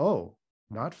saying, oh,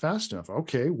 not fast enough.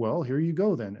 Okay, well, here you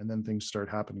go then. And then things start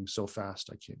happening so fast,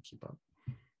 I can't keep up.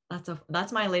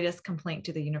 That's my latest complaint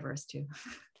to the universe too.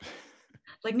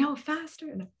 Like, no,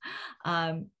 faster.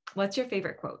 What's your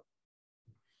favorite quote?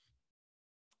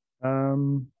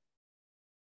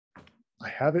 I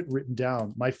have it written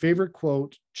down. My favorite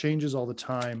quote changes all the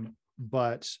time,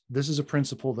 but this is a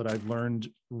principle that I've learned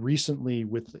recently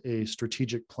with a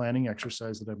strategic planning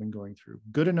exercise that I've been going through.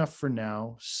 Good enough for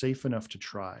now, safe enough to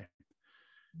try.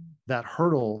 That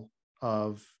hurdle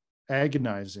of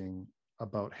agonizing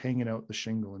about hanging out the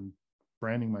shingle and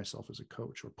branding myself as a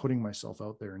coach or putting myself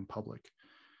out there in public.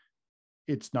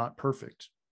 It's not perfect.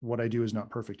 What I do is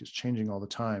not perfect. It's changing all the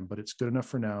time, but it's good enough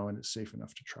for now and it's safe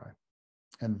enough to try.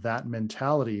 And that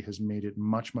mentality has made it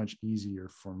much, much easier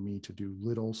for me to do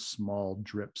little small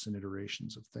drips and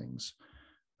iterations of things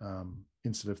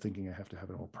instead of thinking I have to have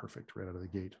it all perfect right out of the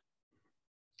gate.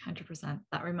 100%.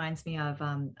 That reminds me of,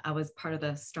 I was part of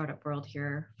the startup world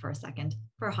here for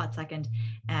a hot second.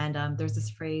 And there's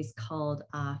this phrase called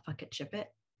fuck it, ship it.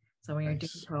 So when you're doing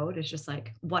code, it's just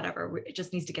like, whatever, it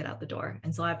just needs to get out the door.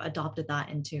 And so I've adopted that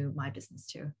into my business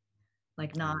too.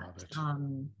 Like not,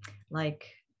 like,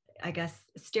 I guess,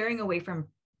 steering away from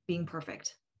being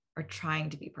perfect or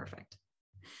trying to be perfect.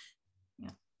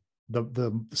 Yeah.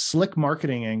 The slick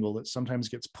marketing angle that sometimes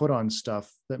gets put on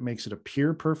stuff that makes it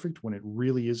appear perfect when it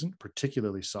really isn't,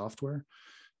 particularly software.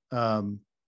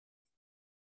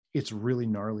 It's really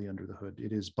gnarly under the hood.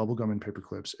 It is bubblegum and paper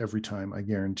clips every time, I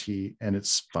guarantee. And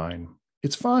it's fine.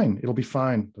 It's fine. It'll be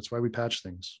fine. That's why we patch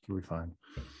things. It'll be fine.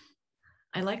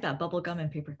 I like that, bubblegum and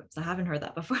paper clips. I haven't heard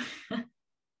that before.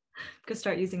 Could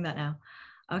start using that now.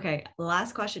 Okay,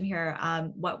 last question here.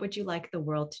 What would you like the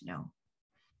world to know?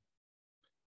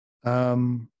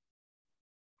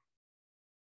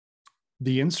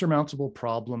 The insurmountable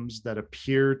problems that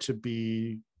appear to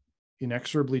be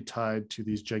inexorably tied to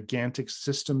these gigantic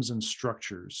systems and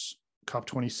structures.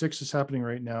 COP26 is happening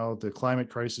right now. The climate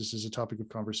crisis is a topic of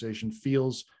conversation,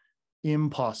 feels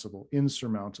impossible,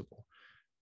 insurmountable.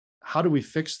 How do we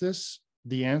fix this?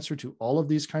 The answer to all of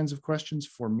these kinds of questions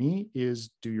for me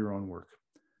is do your own work.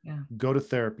 Yeah. Go to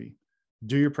therapy,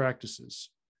 do your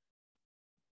practices,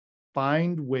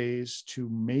 find ways to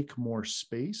make more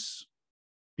space,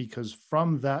 because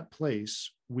from that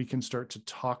place, we can start to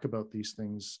talk about these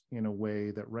things in a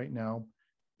way that right now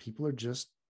people are just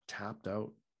tapped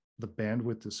out. The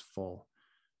bandwidth is full.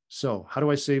 So how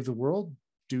do I save the world?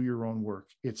 Do your own work.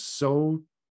 It's so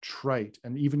trite,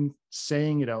 and even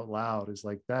saying it out loud is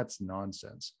like, that's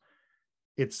nonsense.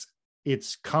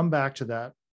 It's come back to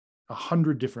that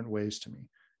 100 different ways to me.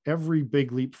 Every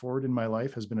big leap forward in my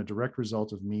life has been a direct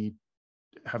result of me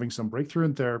having some breakthrough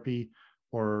in therapy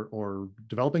or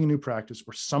developing a new practice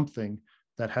or something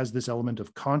that has this element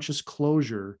of conscious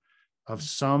closure of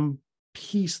some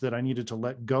piece that I needed to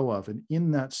let go of. And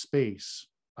in that space,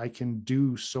 I can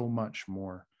do so much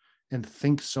more and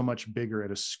think so much bigger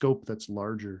at a scope that's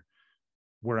larger,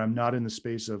 where I'm not in the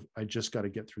space of, I just got to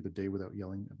get through the day without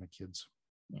yelling at my kids.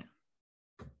 Yeah.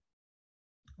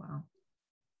 Wow.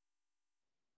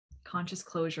 Conscious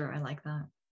closure. I like that.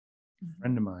 A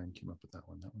friend of mine came up with that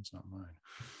one. That one's not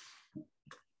mine.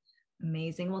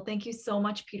 Amazing. Well, thank you so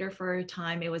much, Peter, for your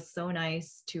time. It was so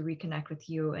nice to reconnect with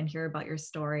you and hear about your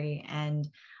story. And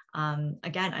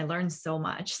again, I learned so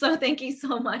much. So thank you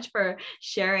so much for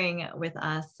sharing with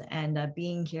us and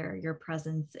being here. Your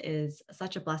presence is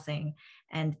such a blessing.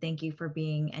 And thank you for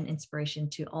being an inspiration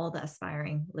to all the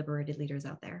aspiring liberated leaders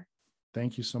out there.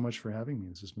 Thank you so much for having me.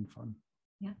 This has been fun.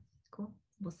 Yeah, cool.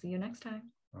 We'll see you next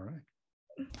time. All right.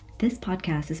 This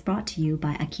podcast is brought to you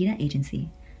by Akita Agency.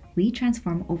 We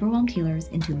transform overwhelmed healers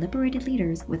into liberated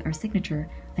leaders with our signature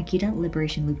Akita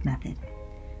Liberation Loop method.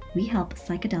 We help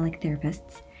psychedelic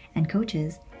therapists and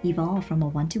coaches evolve from a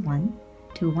one-to-one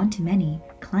to a one-to-many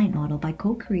client model by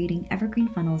co-creating evergreen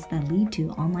funnels that lead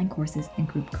to online courses and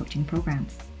group coaching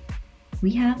programs.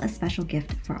 We have a special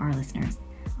gift for our listeners,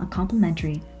 a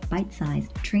complimentary,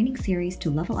 bite-sized training series to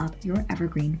level up your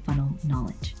evergreen funnel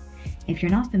knowledge. If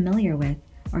you're not familiar with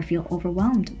or feel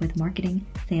overwhelmed with marketing,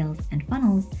 sales, and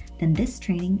funnels, then this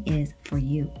training is for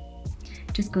you.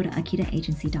 Just go to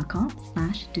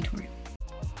akitaagency.com/tutorial.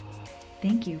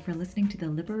 Thank you for listening to the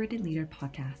Liberated Leader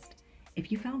podcast.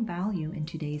 If you found value in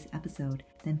today's episode,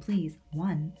 then please,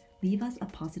 1, leave us a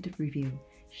positive review,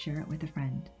 share it with a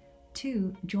friend.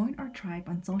 2, join our tribe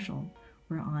on social.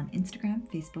 We're on Instagram,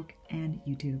 Facebook, and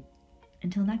YouTube.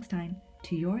 Until next time,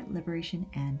 to your liberation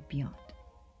and beyond.